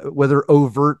whether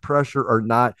overt pressure or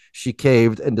not. She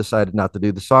caved and decided not to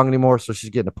do the song anymore, so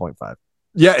she's getting a 0.5.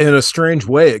 Yeah, in a strange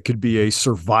way, it could be a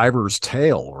survivor's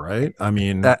tale, right? I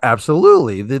mean,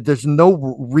 absolutely. There's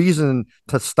no reason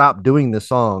to stop doing this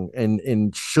song,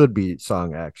 and should be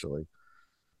sung actually.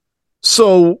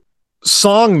 So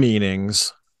song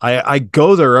meanings, I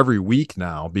go there every week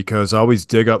now because I always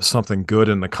dig up something good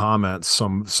in the comments,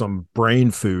 some brain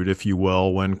food, if you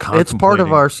will, when contemplating.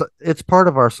 It's part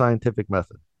of our scientific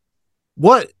method.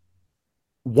 What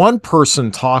one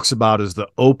person talks about is the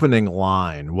opening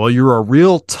line. Well, you're a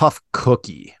real tough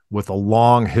cookie with a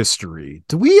long history.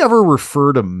 Do we ever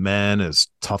refer to men as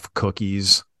tough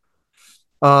cookies?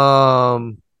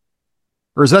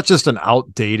 Or is that just an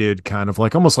outdated kind of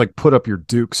like, almost like put up your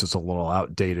dukes is a little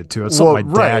outdated too? It's something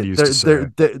my dad used to say.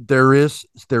 There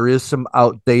is some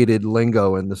outdated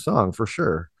lingo in the song for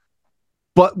sure.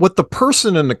 But what the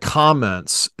person in the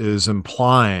comments is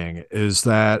implying is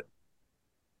that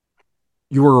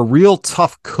you were a real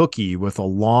tough cookie with a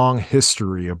long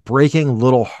history of breaking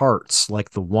little hearts like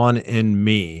the one in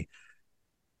me.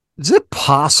 Is it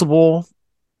possible?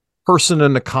 Person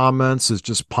in the comments is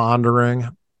just pondering.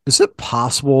 Is it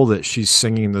possible that she's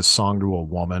singing this song to a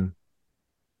woman?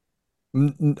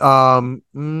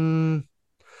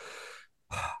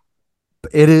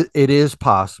 It is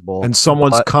possible. And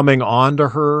someone's coming on to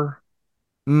her?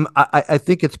 I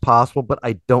think it's possible, but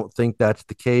I don't think that's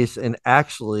the case. And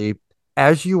actually,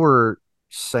 as you were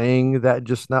saying that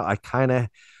just now,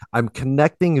 I'm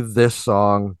connecting this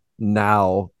song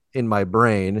now in my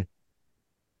brain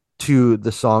to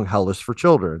the song Hell is for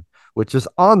Children, which is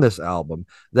on this album.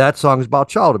 That song is about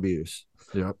child abuse.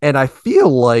 Yeah. And I feel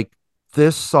like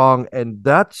this song and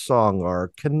that song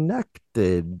are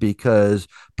connected because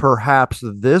perhaps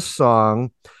this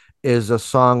song is a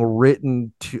song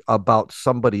written about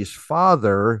somebody's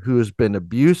father who has been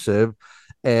abusive,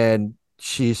 and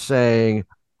she's saying,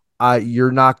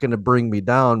 you're not going to bring me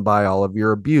down by all of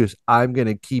your abuse. I'm going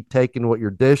to keep taking what you're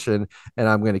dishing, and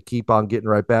I'm going to keep on getting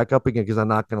right back up again because I'm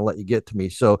not going to let you get to me.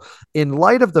 So in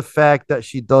light of the fact that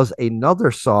she does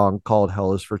another song called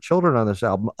Hell is for Children on this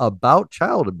album about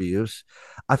child abuse,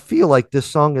 I feel like this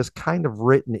song is kind of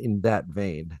written in that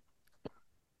vein.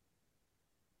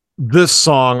 This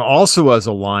song also has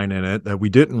a line in it that we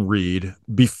didn't read.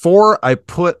 Before I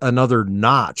put another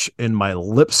notch in my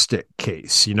lipstick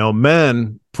case. You know,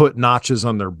 men put notches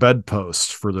on their bedposts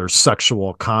for their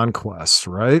sexual conquests,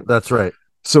 right? That's right.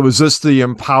 So is this the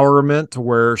empowerment to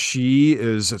where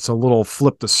it's a little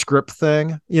flip the script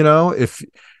thing? You know, if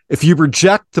you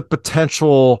reject the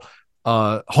potential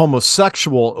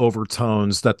homosexual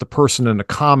overtones that the person in the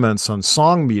comments on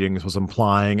Song Meetings was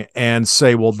implying and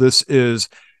say, well, this is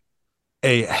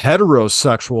a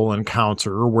heterosexual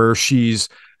encounter where she's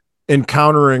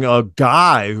encountering a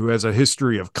guy who has a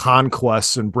history of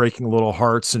conquests and breaking little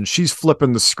hearts, and she's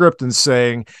flipping the script and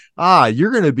saying,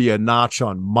 you're going to be a notch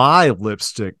on my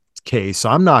lipstick case.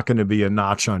 I'm not going to be a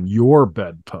notch on your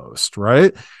bedpost,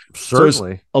 right?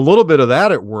 Certainly. So a little bit of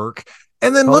that at work.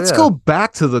 And then let's go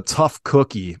back to the tough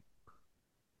cookie.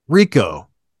 Rico.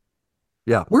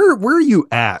 Yeah. Where are you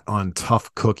at on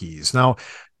tough cookies? Now,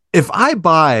 if I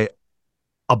buy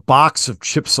a box of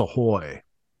Chips Ahoy,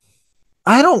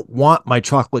 I don't want my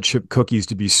chocolate chip cookies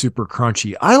to be super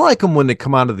crunchy. I like them when they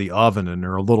come out of the oven and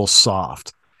they're a little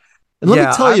soft. And let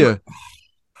me tell you,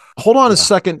 hold on a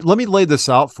second. Let me lay this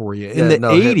out for you. In the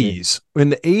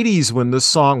 80s, when this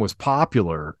song was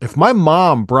popular, if my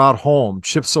mom brought home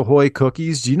Chips Ahoy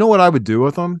cookies, do you know what I would do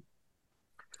with them?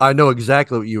 I know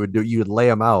exactly what you would do. You would lay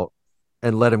them out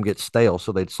and let them get stale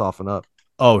so they'd soften up.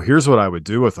 Oh, here's what I would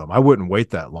do with them. I wouldn't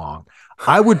wait that long.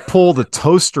 I would pull the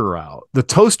toaster out, the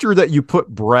toaster that you put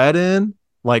bread in,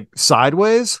 like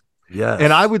sideways. Yes.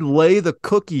 And I would lay the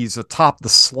cookies atop the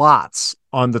slots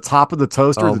on the top of the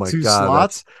toaster, Oh the my two God,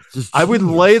 slots. I would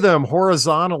lay them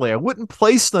horizontally. I wouldn't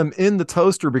place them in the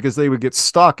toaster because they would get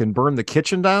stuck and burn the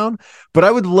kitchen down, but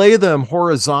I would lay them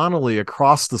horizontally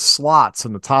across the slots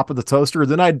on the top of the toaster.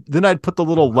 Then I'd put the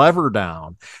little lever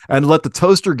down and let the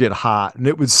toaster get hot, and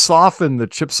it would soften the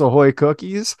Chips Ahoy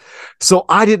cookies. So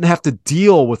I didn't have to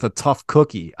deal with a tough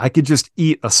cookie. I could just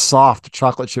eat a soft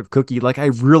chocolate chip cookie like I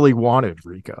really wanted,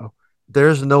 Rico.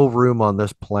 There's no room on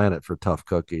this planet for tough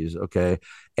cookies. Okay.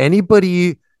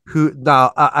 Anybody who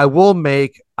now I will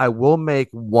make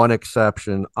one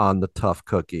exception on the tough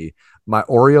cookie. My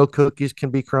Oreo cookies can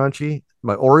be crunchy.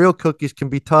 My Oreo cookies can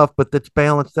be tough, but that's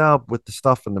balanced out with the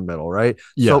stuff in the middle, right?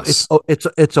 Yes. So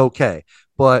it's okay.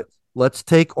 But let's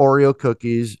take Oreo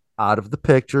cookies out of the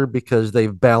picture because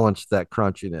they've balanced that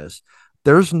crunchiness.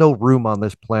 There's no room on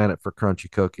this planet for crunchy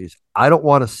cookies. I don't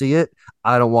want to see it.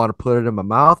 I don't want to put it in my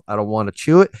mouth. I don't want to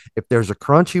chew it. If there's a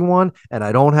crunchy one and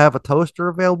I don't have a toaster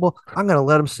available, I'm going to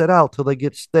let them sit out till they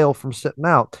get stale from sitting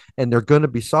out, and they're going to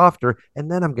be softer,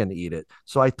 and then I'm going to eat it.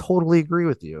 So I totally agree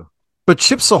with you. But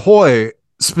Chips Ahoy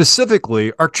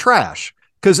specifically are trash.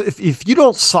 Because if you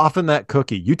don't soften that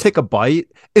cookie, you take a bite,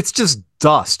 it's just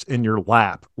dust in your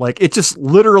lap. Like it just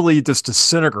literally just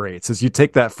disintegrates as you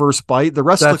take that first bite. The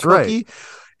rest of the cookie,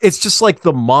 it's just like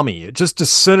the mummy. It just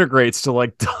disintegrates to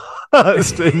like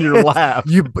dust in your lap.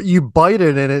 You bite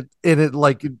it and it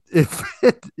like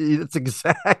it's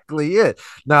exactly it.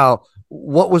 Now,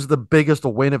 what was the biggest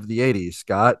win of the 80s,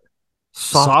 Scott?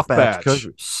 Soft batch.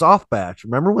 Soft batch.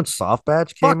 Remember when soft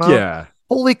batch came out? Yeah.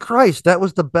 Holy Christ, that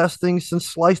was the best thing since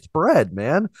sliced bread,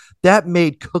 man. That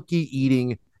made cookie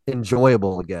eating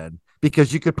enjoyable again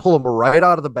because you could pull them right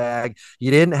out of the bag. You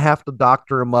didn't have to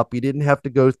doctor them up. You didn't have to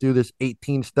go through this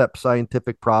 18-step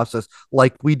scientific process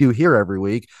like we do here every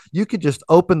week. You could just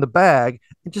open the bag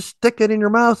and just stick it in your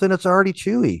mouth and it's already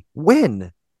chewy.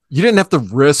 Win. You didn't have to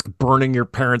risk burning your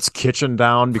parents' kitchen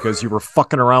down because you were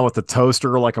fucking around with the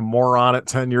toaster like a moron at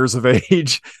 10 years of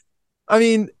age. I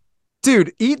mean,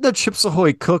 dude, eating a Chips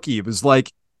Ahoy cookie was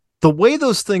like the way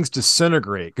those things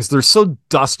disintegrate because they're so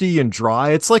dusty and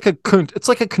dry. It's like a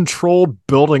controlled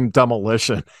building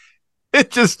demolition.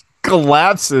 It just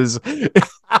collapses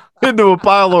into a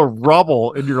pile of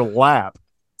rubble in your lap.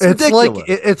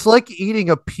 It's like eating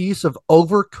a piece of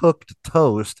overcooked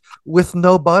toast with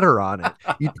no butter on it.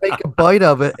 You take a bite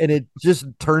of it and it just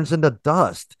turns into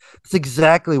dust. It's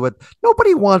exactly what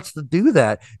nobody wants to do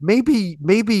that. Maybe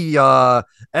you're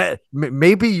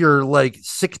like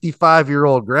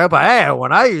 65-year-old grandpa. Hey,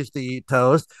 when I used to eat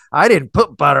toast, I didn't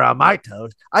put butter on my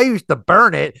toast. I used to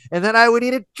burn it and then I would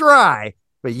eat it dry.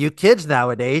 But you kids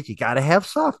nowadays, you got to have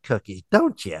soft cookies,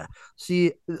 don't you?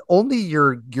 See, only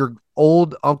your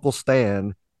old Uncle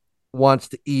Stan wants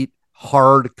to eat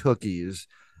hard cookies.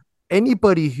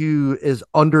 Anybody who is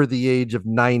under the age of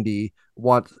 90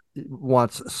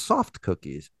 wants soft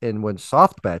cookies. And when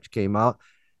Soft Batch came out,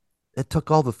 it took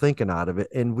all the thinking out of it,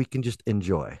 and we can just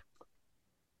enjoy.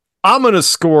 I'm going to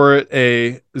score it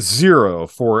a 0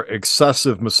 for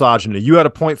excessive misogyny. You had a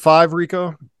 0.5,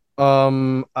 Rico?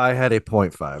 I had a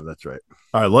 0.5. That's right.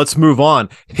 All right, let's move on.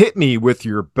 Hit me with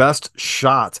your best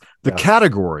shot. The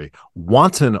category,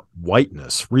 wanton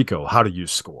whiteness. Rico, how do you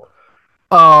score?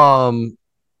 I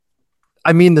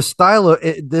mean, the style of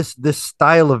this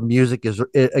style of music is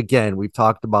again, we've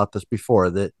talked about this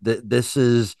before, that this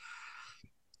is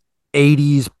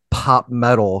 80s pop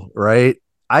metal, right?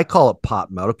 I call it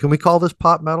pop metal. Can we call this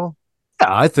pop metal?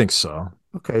 Yeah, I think so.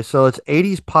 Okay, so it's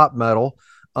 80s pop metal.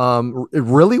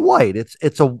 Really white.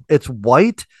 It's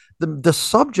white. The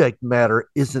subject matter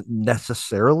isn't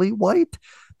necessarily white.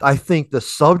 I think the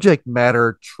subject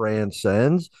matter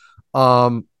transcends.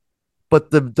 But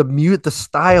the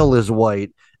style is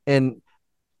white, and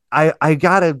I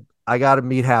gotta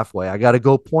meet halfway. I gotta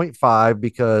go 0.5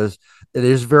 because it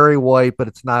is very white, but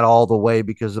it's not all the way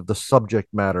because of the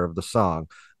subject matter of the song.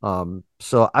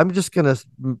 So I'm just gonna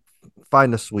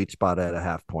find the sweet spot at a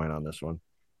half point on this one.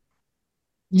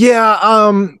 Yeah,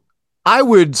 I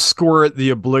would score it the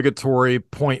obligatory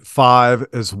 0.5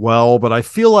 as well, but I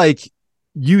feel like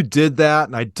you did that,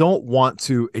 and I don't want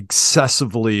to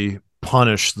excessively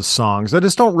punish the songs. I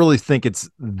just don't really think it's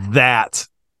that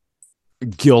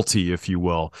guilty, if you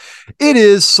will. It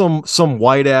is some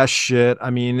white ass shit. I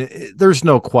mean, there's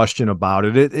no question about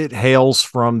it. It hails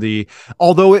from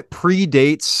although it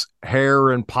predates hair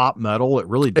and pop metal, it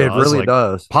really does. It really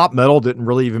does. Pop metal didn't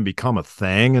really even become a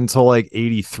thing until like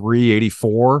 83,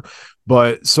 84,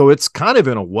 But so it's kind of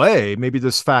in a way, maybe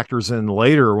this factors in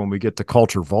later when we get to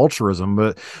culture vulturism.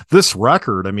 But this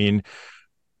record, I mean,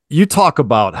 you talk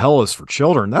about Hell is for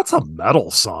Children. That's a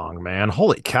metal song, man.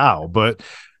 Holy cow. But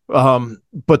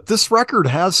this record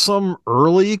has some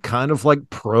early kind of like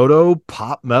proto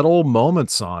pop metal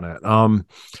moments on it.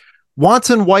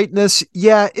 Wanton Whiteness,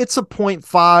 yeah, it's a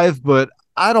 0.5, but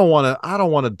I don't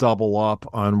want to double up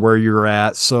on where you're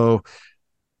at. So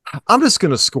I'm just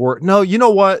going to score it. No, you know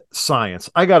what? Science.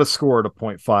 I got to score it a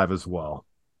 0.5 as well.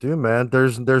 Dude, man,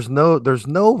 there's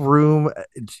no room.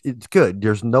 It's good.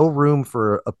 There's no room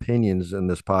for opinions in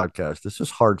this podcast. This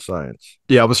is hard science.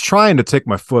 Yeah, I was trying to take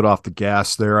my foot off the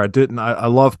gas there. I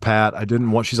love Pat.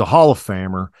 She's a Hall of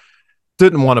Famer.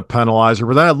 Didn't want to penalize her.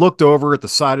 But then I looked over at the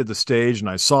side of the stage and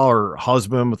I saw her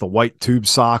husband with the white tube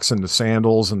socks and the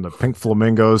sandals and the pink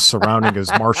flamingos surrounding his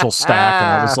Marshall stack.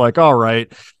 And I was like, all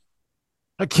right,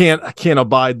 I can't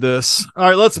abide this. All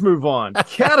right, let's move on.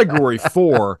 Category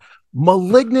 4.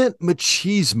 Malignant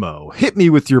machismo. Hit me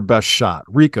with your best shot.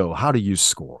 Rico, how do you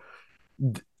score?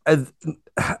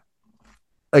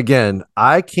 Again,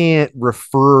 I can't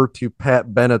refer to Pat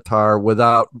Benatar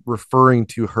without referring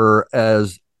to her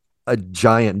as a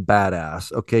giant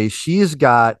badass. Okay. She's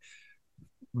got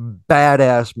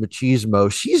badass machismo.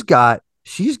 She's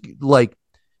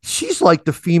like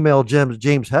the female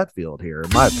James Hetfield here, in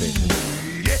my opinion.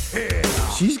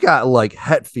 She's got like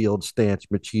Hetfield stance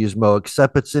machismo,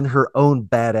 except it's in her own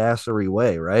badassery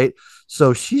way, right?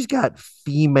 So she's got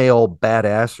female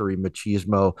badassery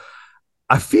machismo.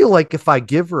 I feel like if I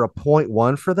give her a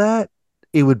 0.1 for that,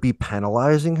 it would be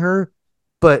penalizing her.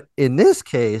 But in this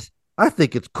case, I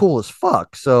think it's cool as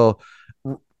fuck. So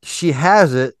she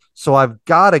has it. So I've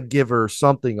got to give her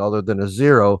something other than a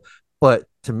 0. But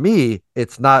to me,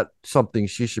 it's not something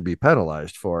she should be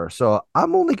penalized for. So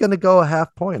I'm only going to go a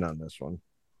half point on this one.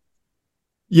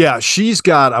 Yeah,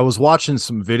 I was watching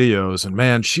some videos and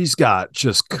man, she's got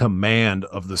just command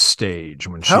of the stage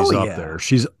when she's up there.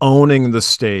 She's owning the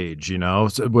stage,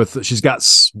 she's got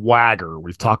swagger.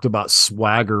 We've talked about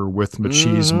swagger with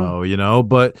machismo,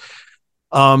 but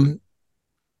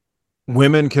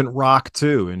women can rock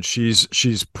too. And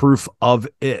she's proof of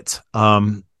it.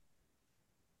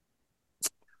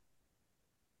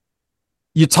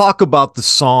 You talk about the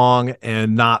song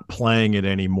and not playing it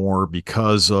anymore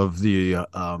because of the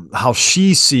how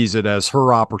she sees it as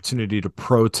her opportunity to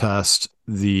protest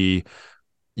the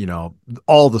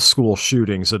all the school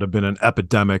shootings that have been an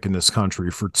epidemic in this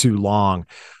country for too long.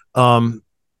 In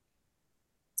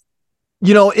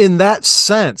that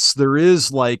sense, there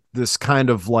is like this kind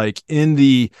of like in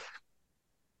the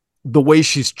way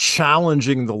she's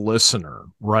challenging the listener,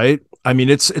 right? I mean,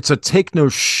 it's a take no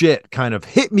shit kind of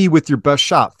hit me with your best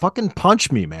shot. Fucking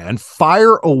punch me, man.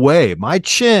 Fire away. My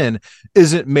chin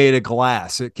isn't made of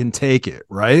glass. It can take it,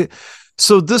 right?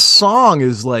 So this song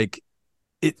is like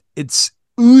it's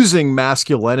oozing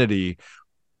masculinity,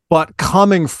 but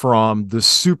coming from the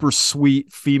super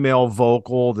sweet female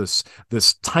vocal, this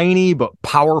tiny but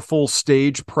powerful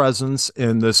stage presence,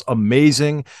 and this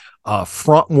amazing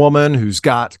front woman who's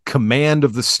got command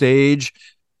of the stage.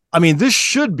 I mean, this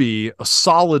should be a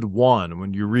solid 1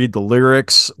 when you read the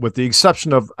lyrics, with the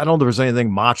exception of, I don't know if there's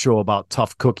anything macho about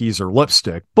tough cookies or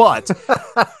lipstick, but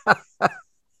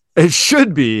it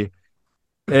should be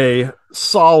a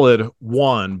solid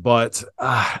 1. But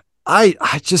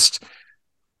I just,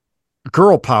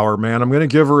 girl power, man. I'm going to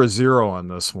give her a 0 on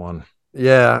this one.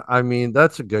 Yeah, I mean,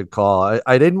 that's a good call.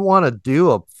 I didn't want to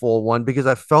do a full 1 because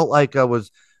I felt like I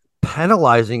was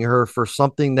penalizing her for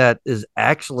something that is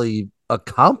actually a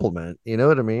compliment. You know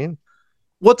what I mean?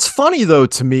 What's funny though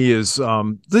to me is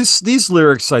these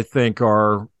lyrics I think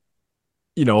are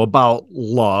about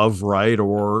love, right?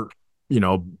 Or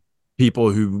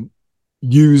people who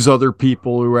use other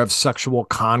people, who have sexual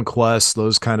conquests,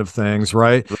 those kind of things,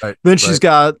 right? Then she's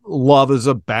got love as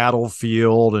a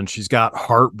battlefield, and she's got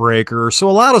Heartbreaker. So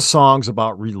a lot of songs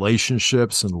about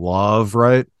relationships and love,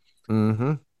 right?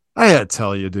 Mm-hmm. I had to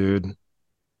tell you, dude,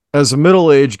 as a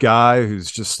middle-aged guy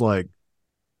who's just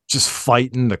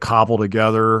fighting to cobble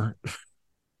together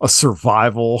a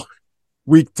survival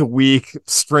week to week,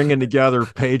 stringing together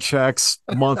paychecks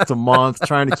month to month,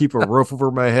 trying to keep a roof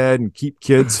over my head and keep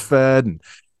kids fed. And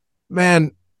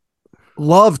man,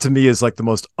 love to me is like the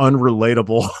most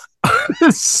unrelatable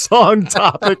song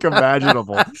topic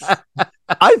imaginable.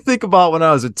 I think about when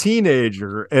I was a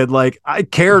teenager and like I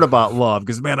cared about love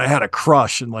because man, I had a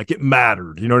crush and like it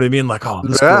mattered. You know what I mean? Like, oh,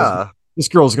 this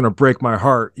girl's going to break my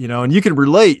heart, and you can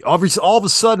relate. Obviously, all of a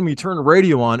sudden, when you turn the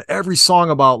radio on, every song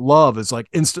about love is like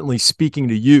instantly speaking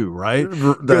to you, right?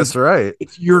 That's right.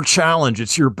 It's your challenge.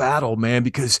 It's your battle, man,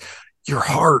 because your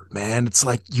heart, man. It's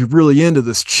like you're really into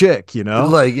this chick, you know?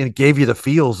 Like it gave you the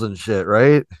feels and shit,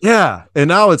 right? Yeah. And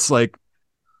now it's like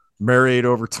married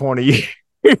over 20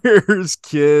 years,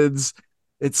 kids.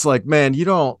 It's like, man, you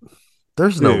don't,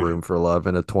 There's no dude, room for love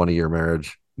in a 20-year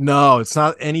marriage. no, it's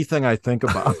not anything I think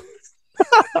about.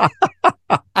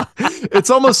 It's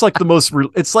almost like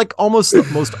it's like almost the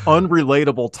most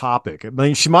unrelatable topic. I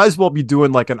mean, she might as well be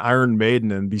doing like an Iron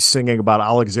Maiden and be singing about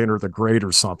Alexander the Great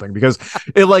or something, because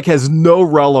it like has no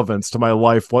relevance to my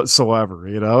life whatsoever.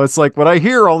 You know, it's like when I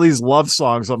hear all these love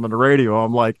songs on the radio,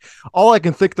 I'm like, all I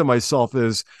can think to myself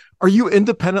is, are you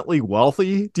independently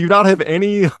wealthy? Do you not have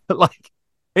any like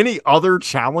any other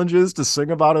challenges to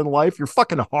sing about in life? Your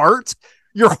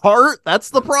heart, that's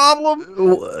the problem.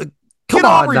 Come Get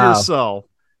on over now. yourself.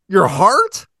 Your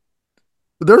heart?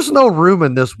 There's no room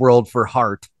in this world for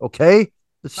heart, okay?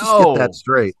 Let's just get that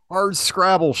straight. Hard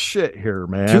Scrabble shit here,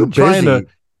 man. Too busy.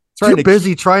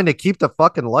 Trying Trying to keep the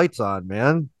fucking lights on,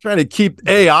 man. Trying to keep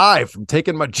AI from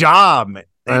taking my job, man.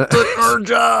 They took our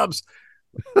jobs.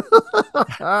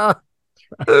 All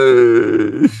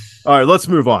right, let's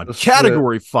move on.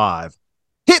 Category 5.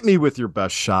 Hit me with your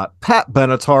best shot. Pat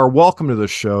Benatar, welcome to the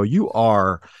show. You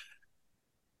are,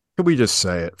 can we just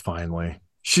say it finally?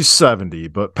 She's 70,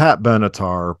 but Pat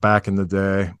Benatar back in the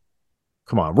day.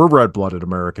 Come on, we're red-blooded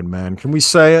American men. Can we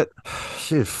say it?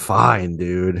 She's fine,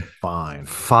 dude.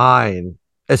 Fine.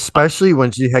 Especially when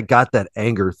she had got that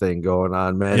anger thing going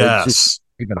on, man. Yes. It's just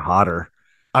even hotter.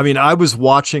 I mean, I was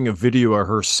watching a video of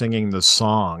her singing the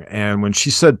song, and when she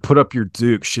said "put up your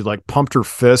Duke," she like pumped her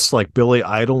fists like Billy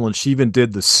Idol, and she even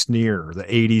did the sneer, the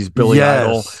 '80s Billy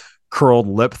Idol curled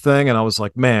lip thing, and I was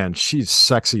like, man, she's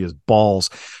sexy as balls.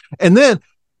 And then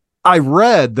I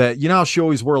read that, you know how she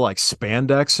always wore like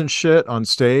spandex and shit on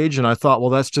stage, and I thought,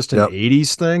 well, that's just an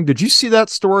 80s thing. Did you see that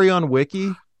story on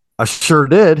Wiki? I sure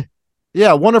did.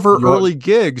 Yeah, one of her early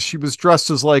gigs, she was dressed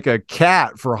as like a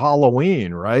cat for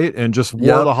Halloween, right? And just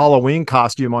wore the Halloween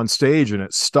costume on stage, and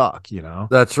it stuck, you know?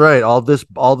 That's right. All the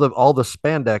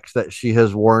spandex that she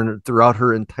has worn throughout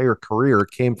her entire career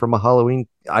came from a Halloween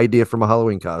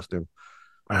costume.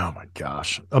 Oh my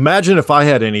gosh. Imagine if I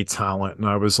had any talent and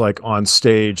I was like on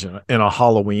stage in a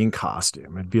Halloween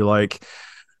costume. It'd be like,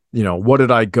 you know, what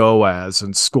did I go as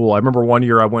in school? I remember one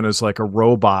year I went as like a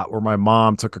robot where my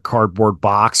mom took a cardboard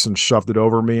box and shoved it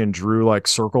over me and drew like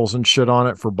circles and shit on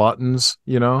it for buttons,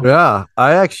 you know? Yeah.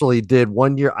 I actually did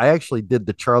one year. I actually did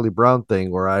the Charlie Brown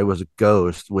thing where I was a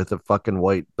ghost with a fucking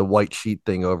white sheet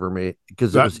thing over me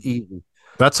because it was easy.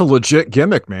 That's a legit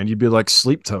gimmick, man. You'd be like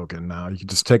Sleep Token now. You could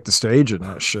just take the stage and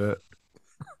that shit.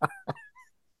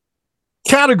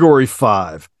 Category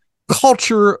 5,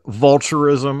 culture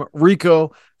vulturism.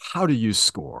 Rico, how do you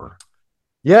score?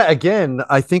 Yeah, again,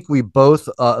 I think we both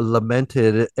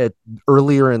lamented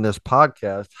earlier in this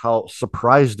podcast how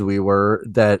surprised we were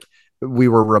that we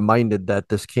were reminded that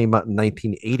this came out in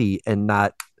 1980 and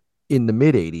not in the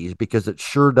mid 80s, because it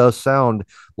sure does sound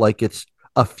like it's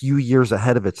a few years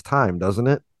ahead of its time, doesn't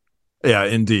it? Yeah,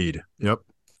 indeed. Yep.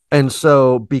 And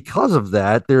so because of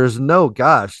that, there's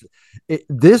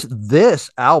this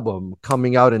album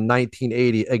coming out in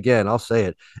 1980, again, I'll say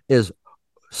it, is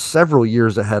several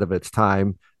years ahead of its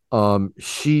time.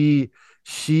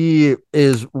 She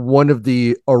is one of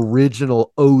the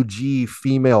original OG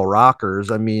female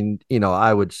rockers. I mean, you know,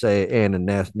 I would say Ann and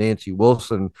Nancy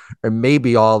Wilson, or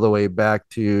maybe all the way back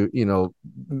to, you know,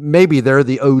 maybe they're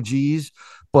the OGs,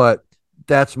 but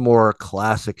that's more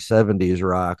classic 70s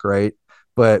rock, right?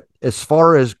 But as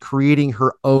far as creating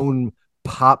her own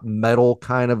pop metal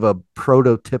kind of a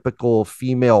prototypical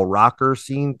female rocker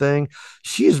scene thing,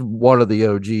 she's one of the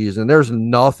OGs, and there's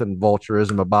nothing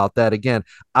vulturism about that. Again,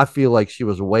 I feel like she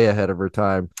was way ahead of her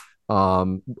time,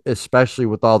 especially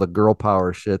with all the girl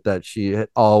power shit that she had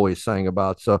always sang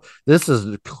about. So this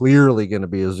is clearly going to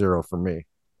be a 0 for me.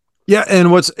 Yeah, and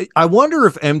I wonder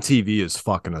if MTV is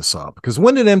fucking us up, because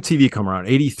when did MTV come around?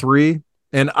 83?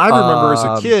 And I remember as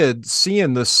a kid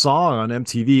seeing this song on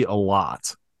MTV a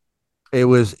lot.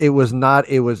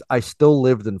 I still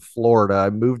lived in Florida. I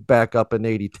moved back up in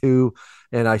 82,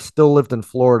 and I still lived in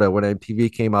Florida when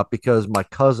MTV came out, because my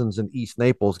cousins in East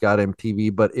Naples got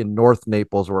MTV, but in North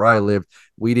Naples where I lived,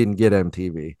 we didn't get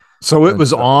MTV. So it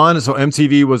was on. So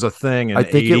MTV was a thing. I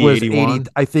think it was 81?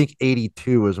 I think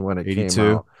 82 is when it 82?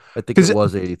 Came out. I think it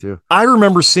was 82. I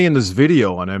remember seeing this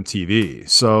video on MTV.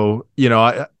 So, you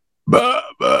know, what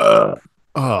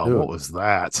was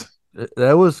that?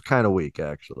 That was kind of weak,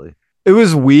 actually. It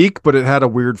was weak, but it had a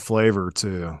weird flavor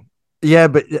too. Yeah,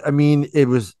 but I mean, it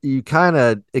kind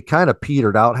of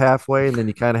petered out halfway, and then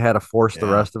you kind of had to force the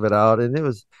rest of it out. And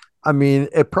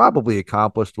it probably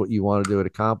accomplished what you wanted to do it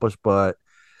accomplish, but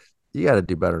You got to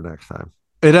do better next time.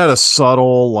 It had a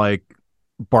subtle like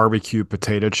barbecue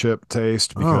potato chip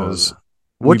taste because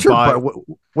we What's your buy.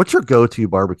 what's your go-to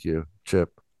barbecue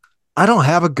chip? I don't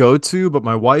have a go-to, but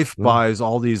my wife Mm. buys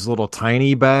all these little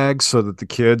tiny bags so that the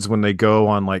kids, when they go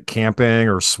on like camping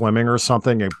or swimming or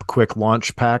something, a quick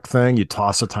lunch pack thing, you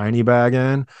toss a tiny bag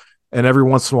in. And every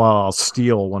once in a while, I'll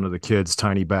steal one of the kids'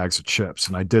 tiny bags of chips.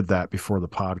 And I did that before the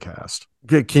podcast.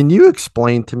 Can you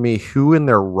explain to me who in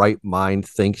their right mind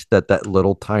thinks that that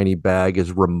little tiny bag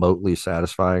is remotely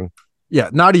satisfying? Yeah,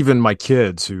 not even my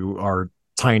kids who are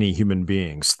tiny human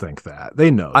beings think that.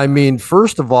 They know I that. mean,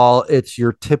 first of all, it's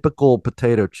your typical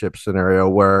potato chip scenario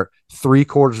where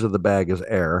 3/4 of the bag is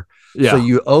air. Yeah. So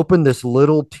you open this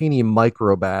little teeny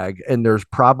micro bag, and there's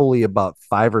probably about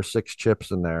 5 or 6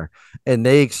 chips in there, and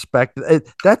they expect it.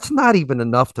 That's not even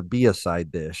enough to be a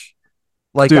side dish.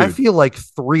 Like, I Dude. feel like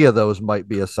 3 of those might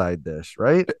be a side dish,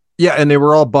 right? Yeah, and they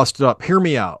were all busted up. Hear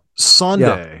me out. Yeah.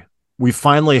 Sunday, we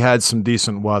finally had some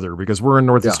decent weather because we're in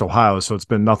Northeast Ohio, so it's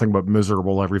been nothing but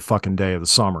miserable every fucking day of the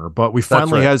summer. But we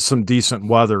finally had some decent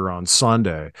weather on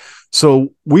Sunday. So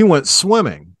we went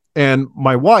swimming, and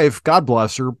my wife, God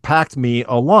bless her, packed me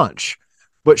a lunch,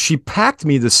 but she packed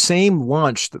me the same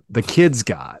lunch that the kids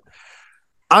got.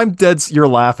 You're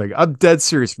laughing. I'm dead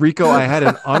serious. Rico, I had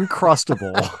an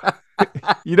Uncrustable.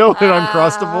 You know what an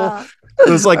Uncrustable?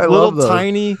 Those like little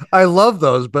tiny. I love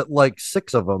those, but like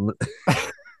 6 of them.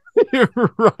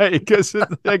 Right, because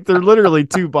like they're literally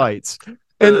 2 bites.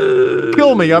 And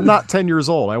kill me, I'm not 10 years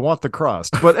old. I want the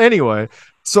crust. But anyway,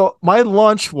 so my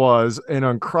lunch was an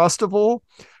Uncrustable,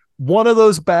 one of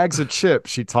those bags of chips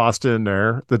she tossed in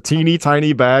there, the teeny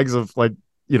tiny bags of like,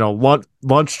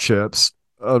 lunch chips.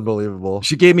 Unbelievable.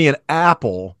 She gave me an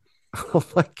apple. Oh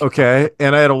my God. Okay.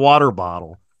 And I had a water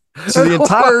bottle. So the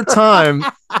entire time,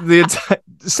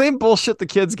 same bullshit the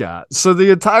kids got. So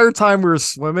the entire time we were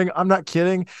swimming, I'm not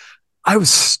kidding, I was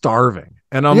starving.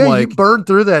 And I'm like, you burned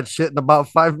through that shit in about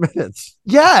 5 minutes.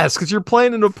 Yes, because you're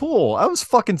playing in a pool. I was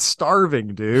fucking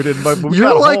starving, dude. And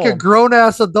you're like a grown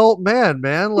ass adult man.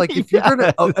 Like if you're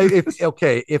gonna,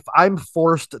 if I'm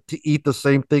forced to eat the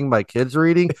same thing my kids are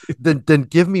eating, then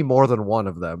give me more than one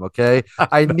of them. Okay,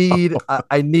 I need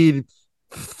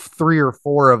 3 or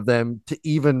 4 of them to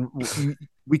even.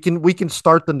 We can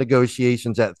start the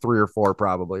negotiations at 3 or 4,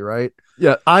 probably, right?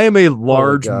 Yeah, I am a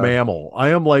large mammal. I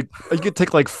am like, you could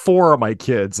take like 4 of my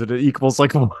kids and it equals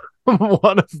like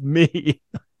one of me.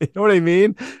 You know what I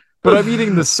mean? But I'm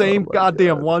eating the same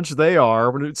goddamn lunch they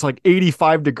are when it's like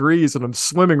 85 degrees and I'm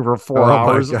swimming for 4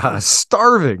 hours. I'm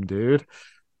starving, dude.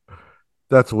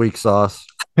 That's weak sauce.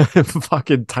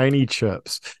 Fucking tiny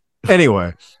chips.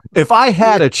 Anyway, if I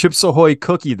had a Chips Ahoy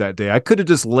cookie that day, I could have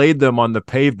just laid them on the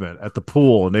pavement at the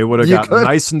pool and they would have gotten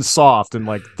nice and soft in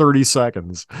like 30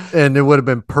 seconds. And it would have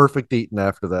been perfect eating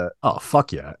after that. Oh,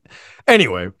 fuck yeah.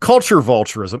 Anyway, culture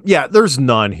vulturism. Yeah, there's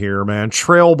none here, man.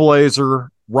 Trailblazer,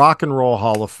 rock and roll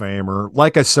Hall of Famer.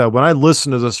 Like I said, when I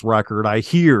listen to this record, I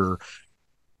hear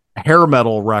hair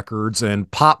metal records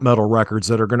and pop metal records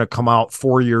that are going to come out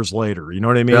 4 years later. You know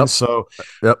what I mean? Yep. So,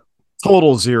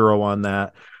 total 0 on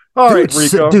that. All right,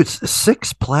 Rico. Dude,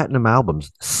 6 platinum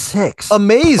albums. 6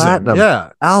 amazing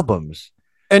platinum albums.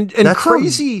 And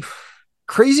crazy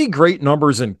great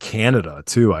numbers in Canada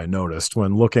too, I noticed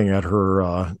when looking at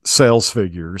her sales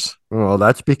figures. Well,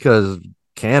 that's because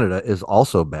Canada is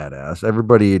also badass.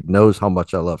 Everybody knows how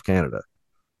much I love Canada.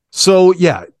 So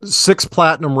yeah, 6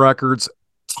 platinum records,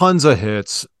 tons of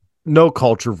hits, no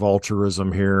culture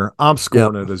vulturism here. I'm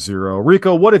scoring it a 0.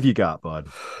 Rico, what have you got, bud?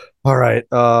 All right.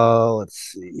 Let's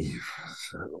see.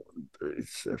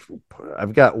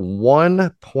 I've got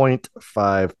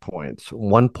 1.5 points.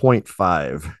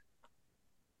 1.5.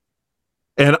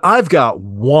 And I've got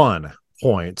 1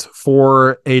 point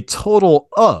for a total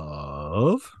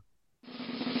of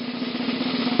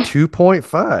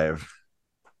 2.5.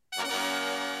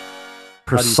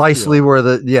 Precisely where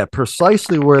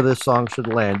this song should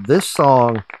land. This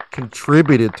song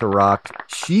contributed to rock.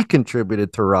 She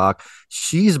contributed to rock.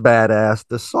 She's badass.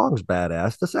 This song's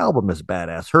badass. This album is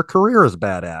badass. Her career is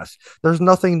badass. There's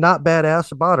nothing not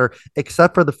badass about her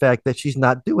except for the fact that she's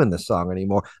not doing this song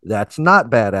anymore. That's not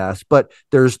badass, but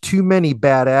there's too many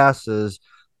badasses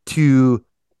to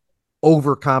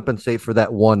overcompensate for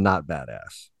that one not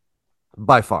badass.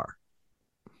 By far.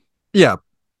 Yeah,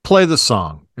 play the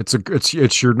song.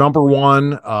 It's your number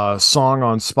 1 song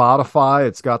on Spotify.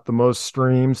 It's got the most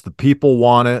streams. The people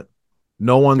want it.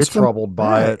 No one's troubled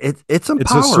by it. It's empowering.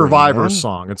 It's a survivor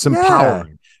song. It's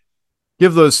empowering.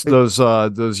 Give those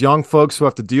young folks who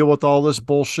have to deal with all this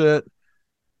bullshit.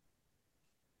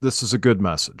 This is a good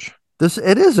message.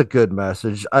 It is a good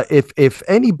message. If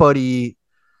anybody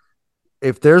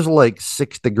if there's like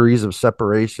 6 degrees of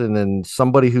separation and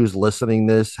somebody who's listening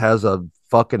this has a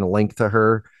fucking link to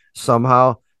her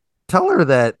somehow, tell her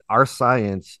that our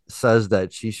science says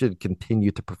that she should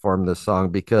continue to perform this song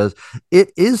because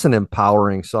it is an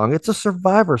empowering song. It's a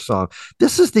survivor song.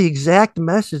 This is the exact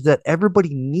message that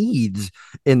everybody needs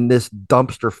in this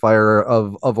dumpster fire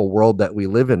of a world that we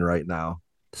live in right now.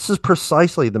 This is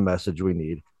precisely the message we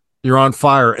need. You're on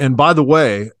fire. And by the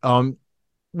way,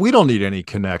 we don't need any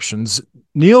connections.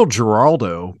 Neil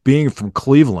Giraldo, being from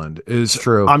Cleveland, is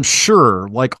true. I'm sure,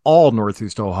 like all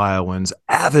Northeast Ohioans,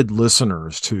 avid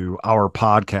listeners to our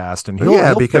podcast, and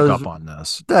he'll pick up on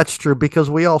this. That's true because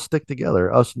we all stick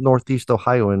together. Us Northeast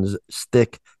Ohioans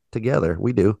stick together.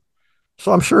 We do.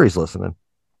 So I'm sure he's listening.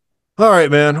 All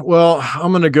right, man. Well,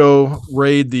 I'm going to go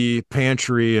raid the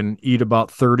pantry and eat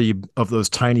about 30 of those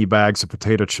tiny bags of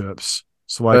potato chips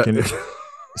so I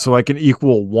can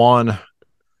equal one.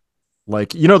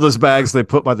 Like, you know, those bags they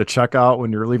put by the checkout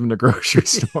when you're leaving the grocery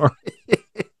store.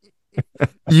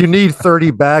 You need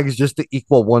 30 bags just to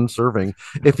equal one serving.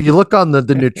 If you look on the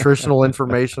nutritional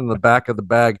information in the back of the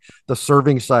bag, the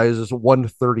serving size is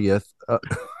 1/30th.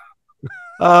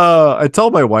 I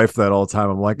tell my wife that all the time.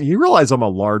 I'm like, you realize I'm a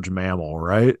large mammal,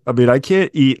 right? I mean, I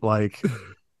can't eat like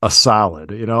a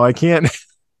salad. You know, I can't.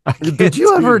 Did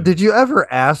you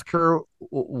ever ask her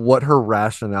what her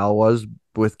rationale was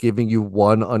with giving you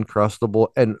one Uncrustable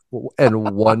and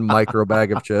one micro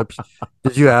bag of chips?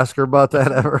 Did you ask her about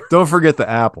that ever? Don't forget the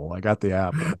apple. I got the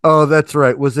apple. Oh, that's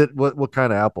right. Was it what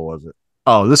kind of apple was it?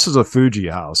 Oh, this is a Fuji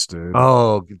house, dude.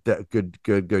 Oh,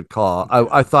 good call.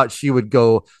 I thought she would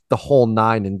go the whole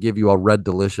 9 and give you a Red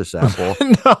Delicious apple.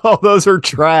 No, those are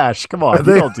trash. Come on,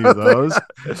 you don't do those.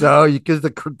 No, because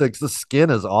the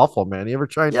skin is awful, man. You ever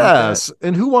tried? Yes,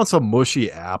 and who wants a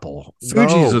mushy apple?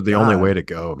 Fuji's are the only way to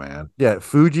go, man. Yeah,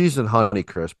 Fuji's and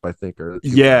Honeycrisp, I think, are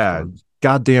the two ones.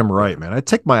 Goddamn right, man. I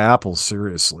take my apples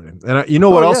seriously, and you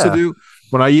know what else I do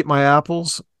when I eat my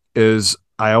apples is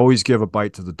I always give a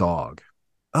bite to the dog.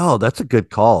 Oh, that's a good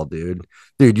call, dude.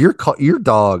 Dude, your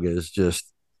dog is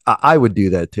just. I would do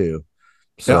that too.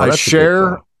 So I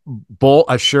share Bolt.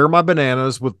 I share my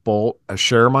bananas with Bolt. I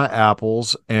share my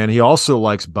apples, and he also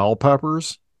likes bell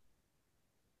peppers.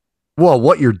 Well,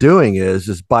 what you're doing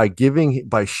is by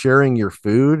sharing your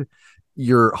food,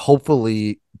 you're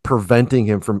hopefully preventing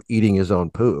him from eating his own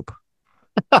poop.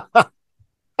 I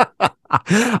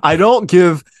only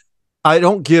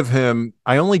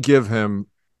give him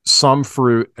some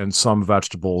fruit and some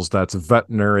vegetables that's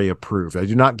veterinary approved. I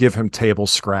do not give him table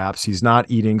scraps. He's not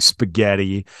eating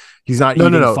spaghetti. He's not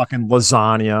eating fucking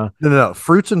lasagna. No.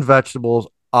 Fruits and vegetables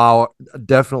are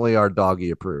definitely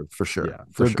doggy approved for sure. Yeah,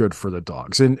 they're good for the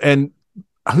dogs. And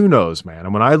who knows, man?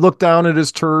 And when I look down at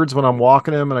his turds when I'm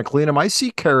walking him and I clean him, I see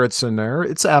carrots in there.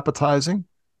 It's appetizing.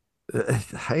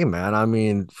 Hey, man, I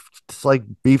mean, it's like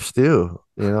beef stew,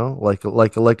 you know, like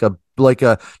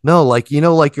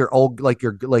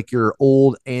your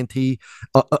old auntie,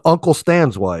 Uncle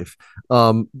Stan's wife,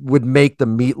 would make the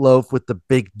meatloaf with the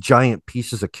big giant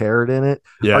pieces of carrot in it.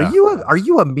 Yeah. Are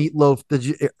you a meatloaf? Do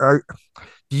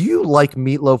you like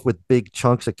meatloaf with big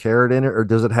chunks of carrot in it, or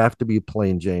does it have to be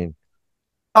plain Jane?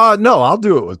 No, I'll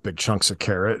do it with big chunks of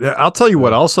carrot. I'll tell you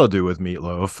what else I'll do with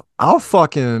meatloaf. I'll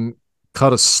fucking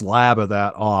cut a slab of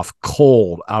that off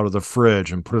cold out of the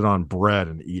fridge and put it on bread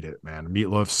and eat it, man.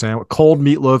 Cold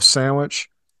meatloaf sandwich.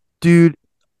 Dude,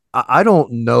 I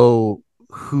don't know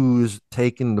who's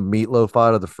taking the meatloaf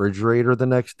out of the refrigerator the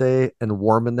next day and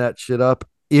warming that shit up.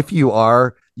 If you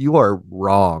are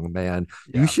wrong, man.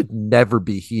 Yeah. You should never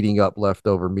be heating up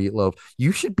leftover meatloaf.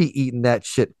 You should be eating that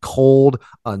shit cold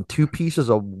on 2 pieces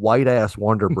of white ass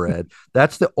Wonder Bread.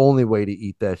 That's the only way to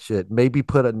eat that shit. Maybe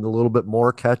put a little bit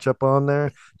more ketchup on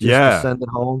there just to send it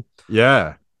home.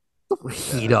 Yeah.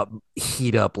 Heat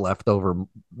up leftover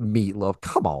meatloaf.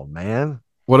 Come on, man.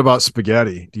 What about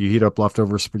spaghetti? Do you heat up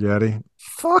leftover spaghetti?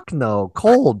 Fuck no.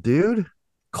 Cold, dude.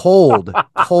 Cold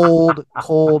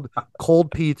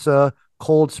pizza,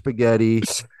 cold spaghetti,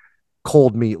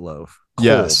 cold meatloaf. Cold.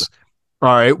 Yes.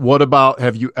 All right. What about,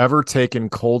 have you ever taken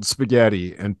cold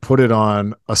spaghetti and put it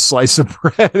on a slice of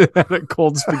bread and a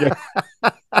cold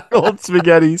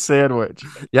spaghetti sandwich?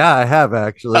 Yeah, I have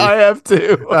actually. I have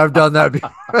too. I've done that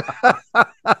before.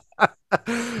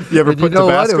 You ever put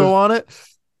Tabasco on it?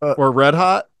 Or Red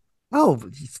Hot? Oh,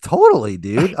 totally,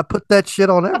 dude. I put that shit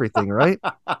on everything, right?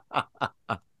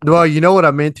 Well, you know what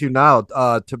I'm into now.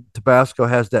 Tabasco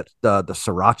has that the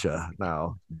sriracha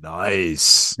now.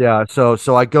 Nice. Yeah, so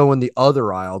I go in the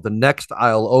other aisle, the next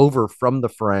aisle over from the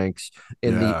Franks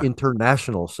in the Yeah.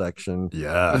 international section.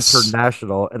 Yes.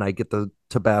 International, and I get the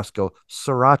Tabasco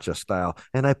sriracha style,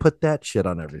 and I put that shit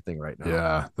on everything right now.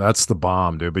 Yeah, that's the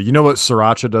bomb, dude. But you know what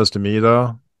sriracha does to me,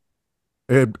 though?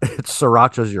 It's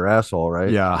sriracha's your asshole,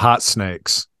 right? Yeah, hot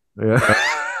snakes. Yeah.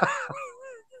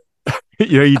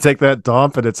 You take that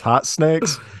dump and it's hot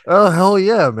snakes. Oh hell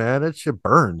yeah, man! It shit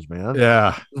burns, man.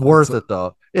 Yeah, It's worth it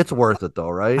though. It's worth it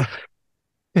though, right?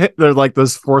 they're like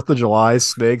those 4th of July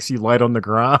snakes you light on the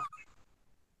ground.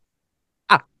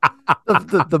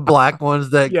 The black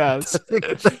ones that Yes,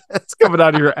 it's coming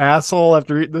out of your asshole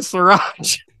after eating the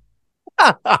sriracha.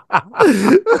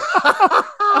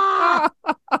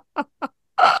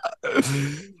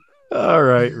 All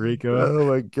right, Rico. Oh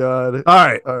my god. All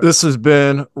right. This has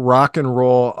been Rock and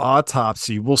Roll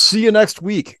Autopsy. We'll see you next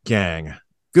week, gang.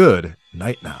 Good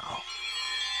night now.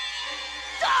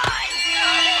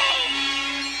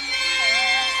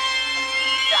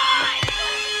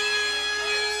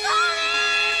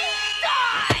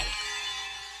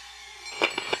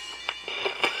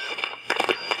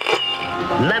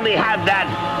 Let me have that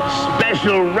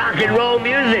special rock and roll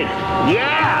music.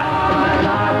 Yeah!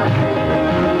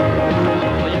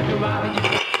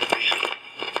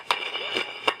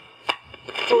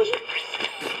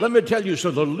 Let me tell you,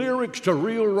 so the lyrics to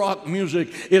real rock music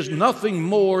is nothing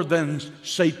more than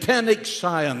satanic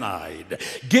cyanide.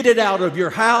 Get it out of your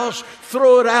house,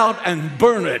 throw it out, and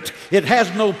burn it. It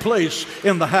has no place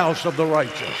in the house of the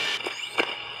righteous.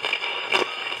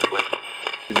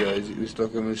 Guys, it was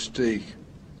like a mistake.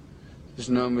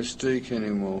 There's no mistake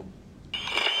anymore.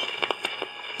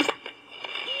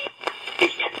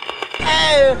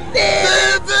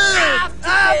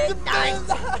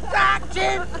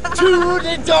 To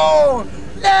the dawn,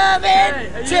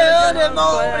 loving till the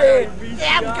morning.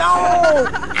 I'm gone,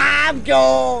 I'm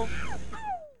gone.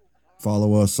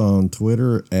 Follow us on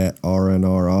Twitter at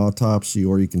RNR Autopsy,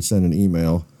 or you can send an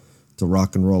email to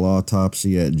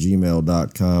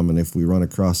rockandrollautopsy@gmail.com. And if we run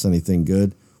across anything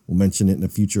good, we'll mention it in a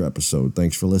future episode.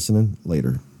 Thanks for listening.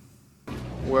 Later.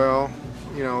 Well,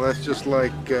 that's just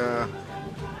like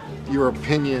your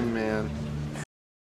opinion, man.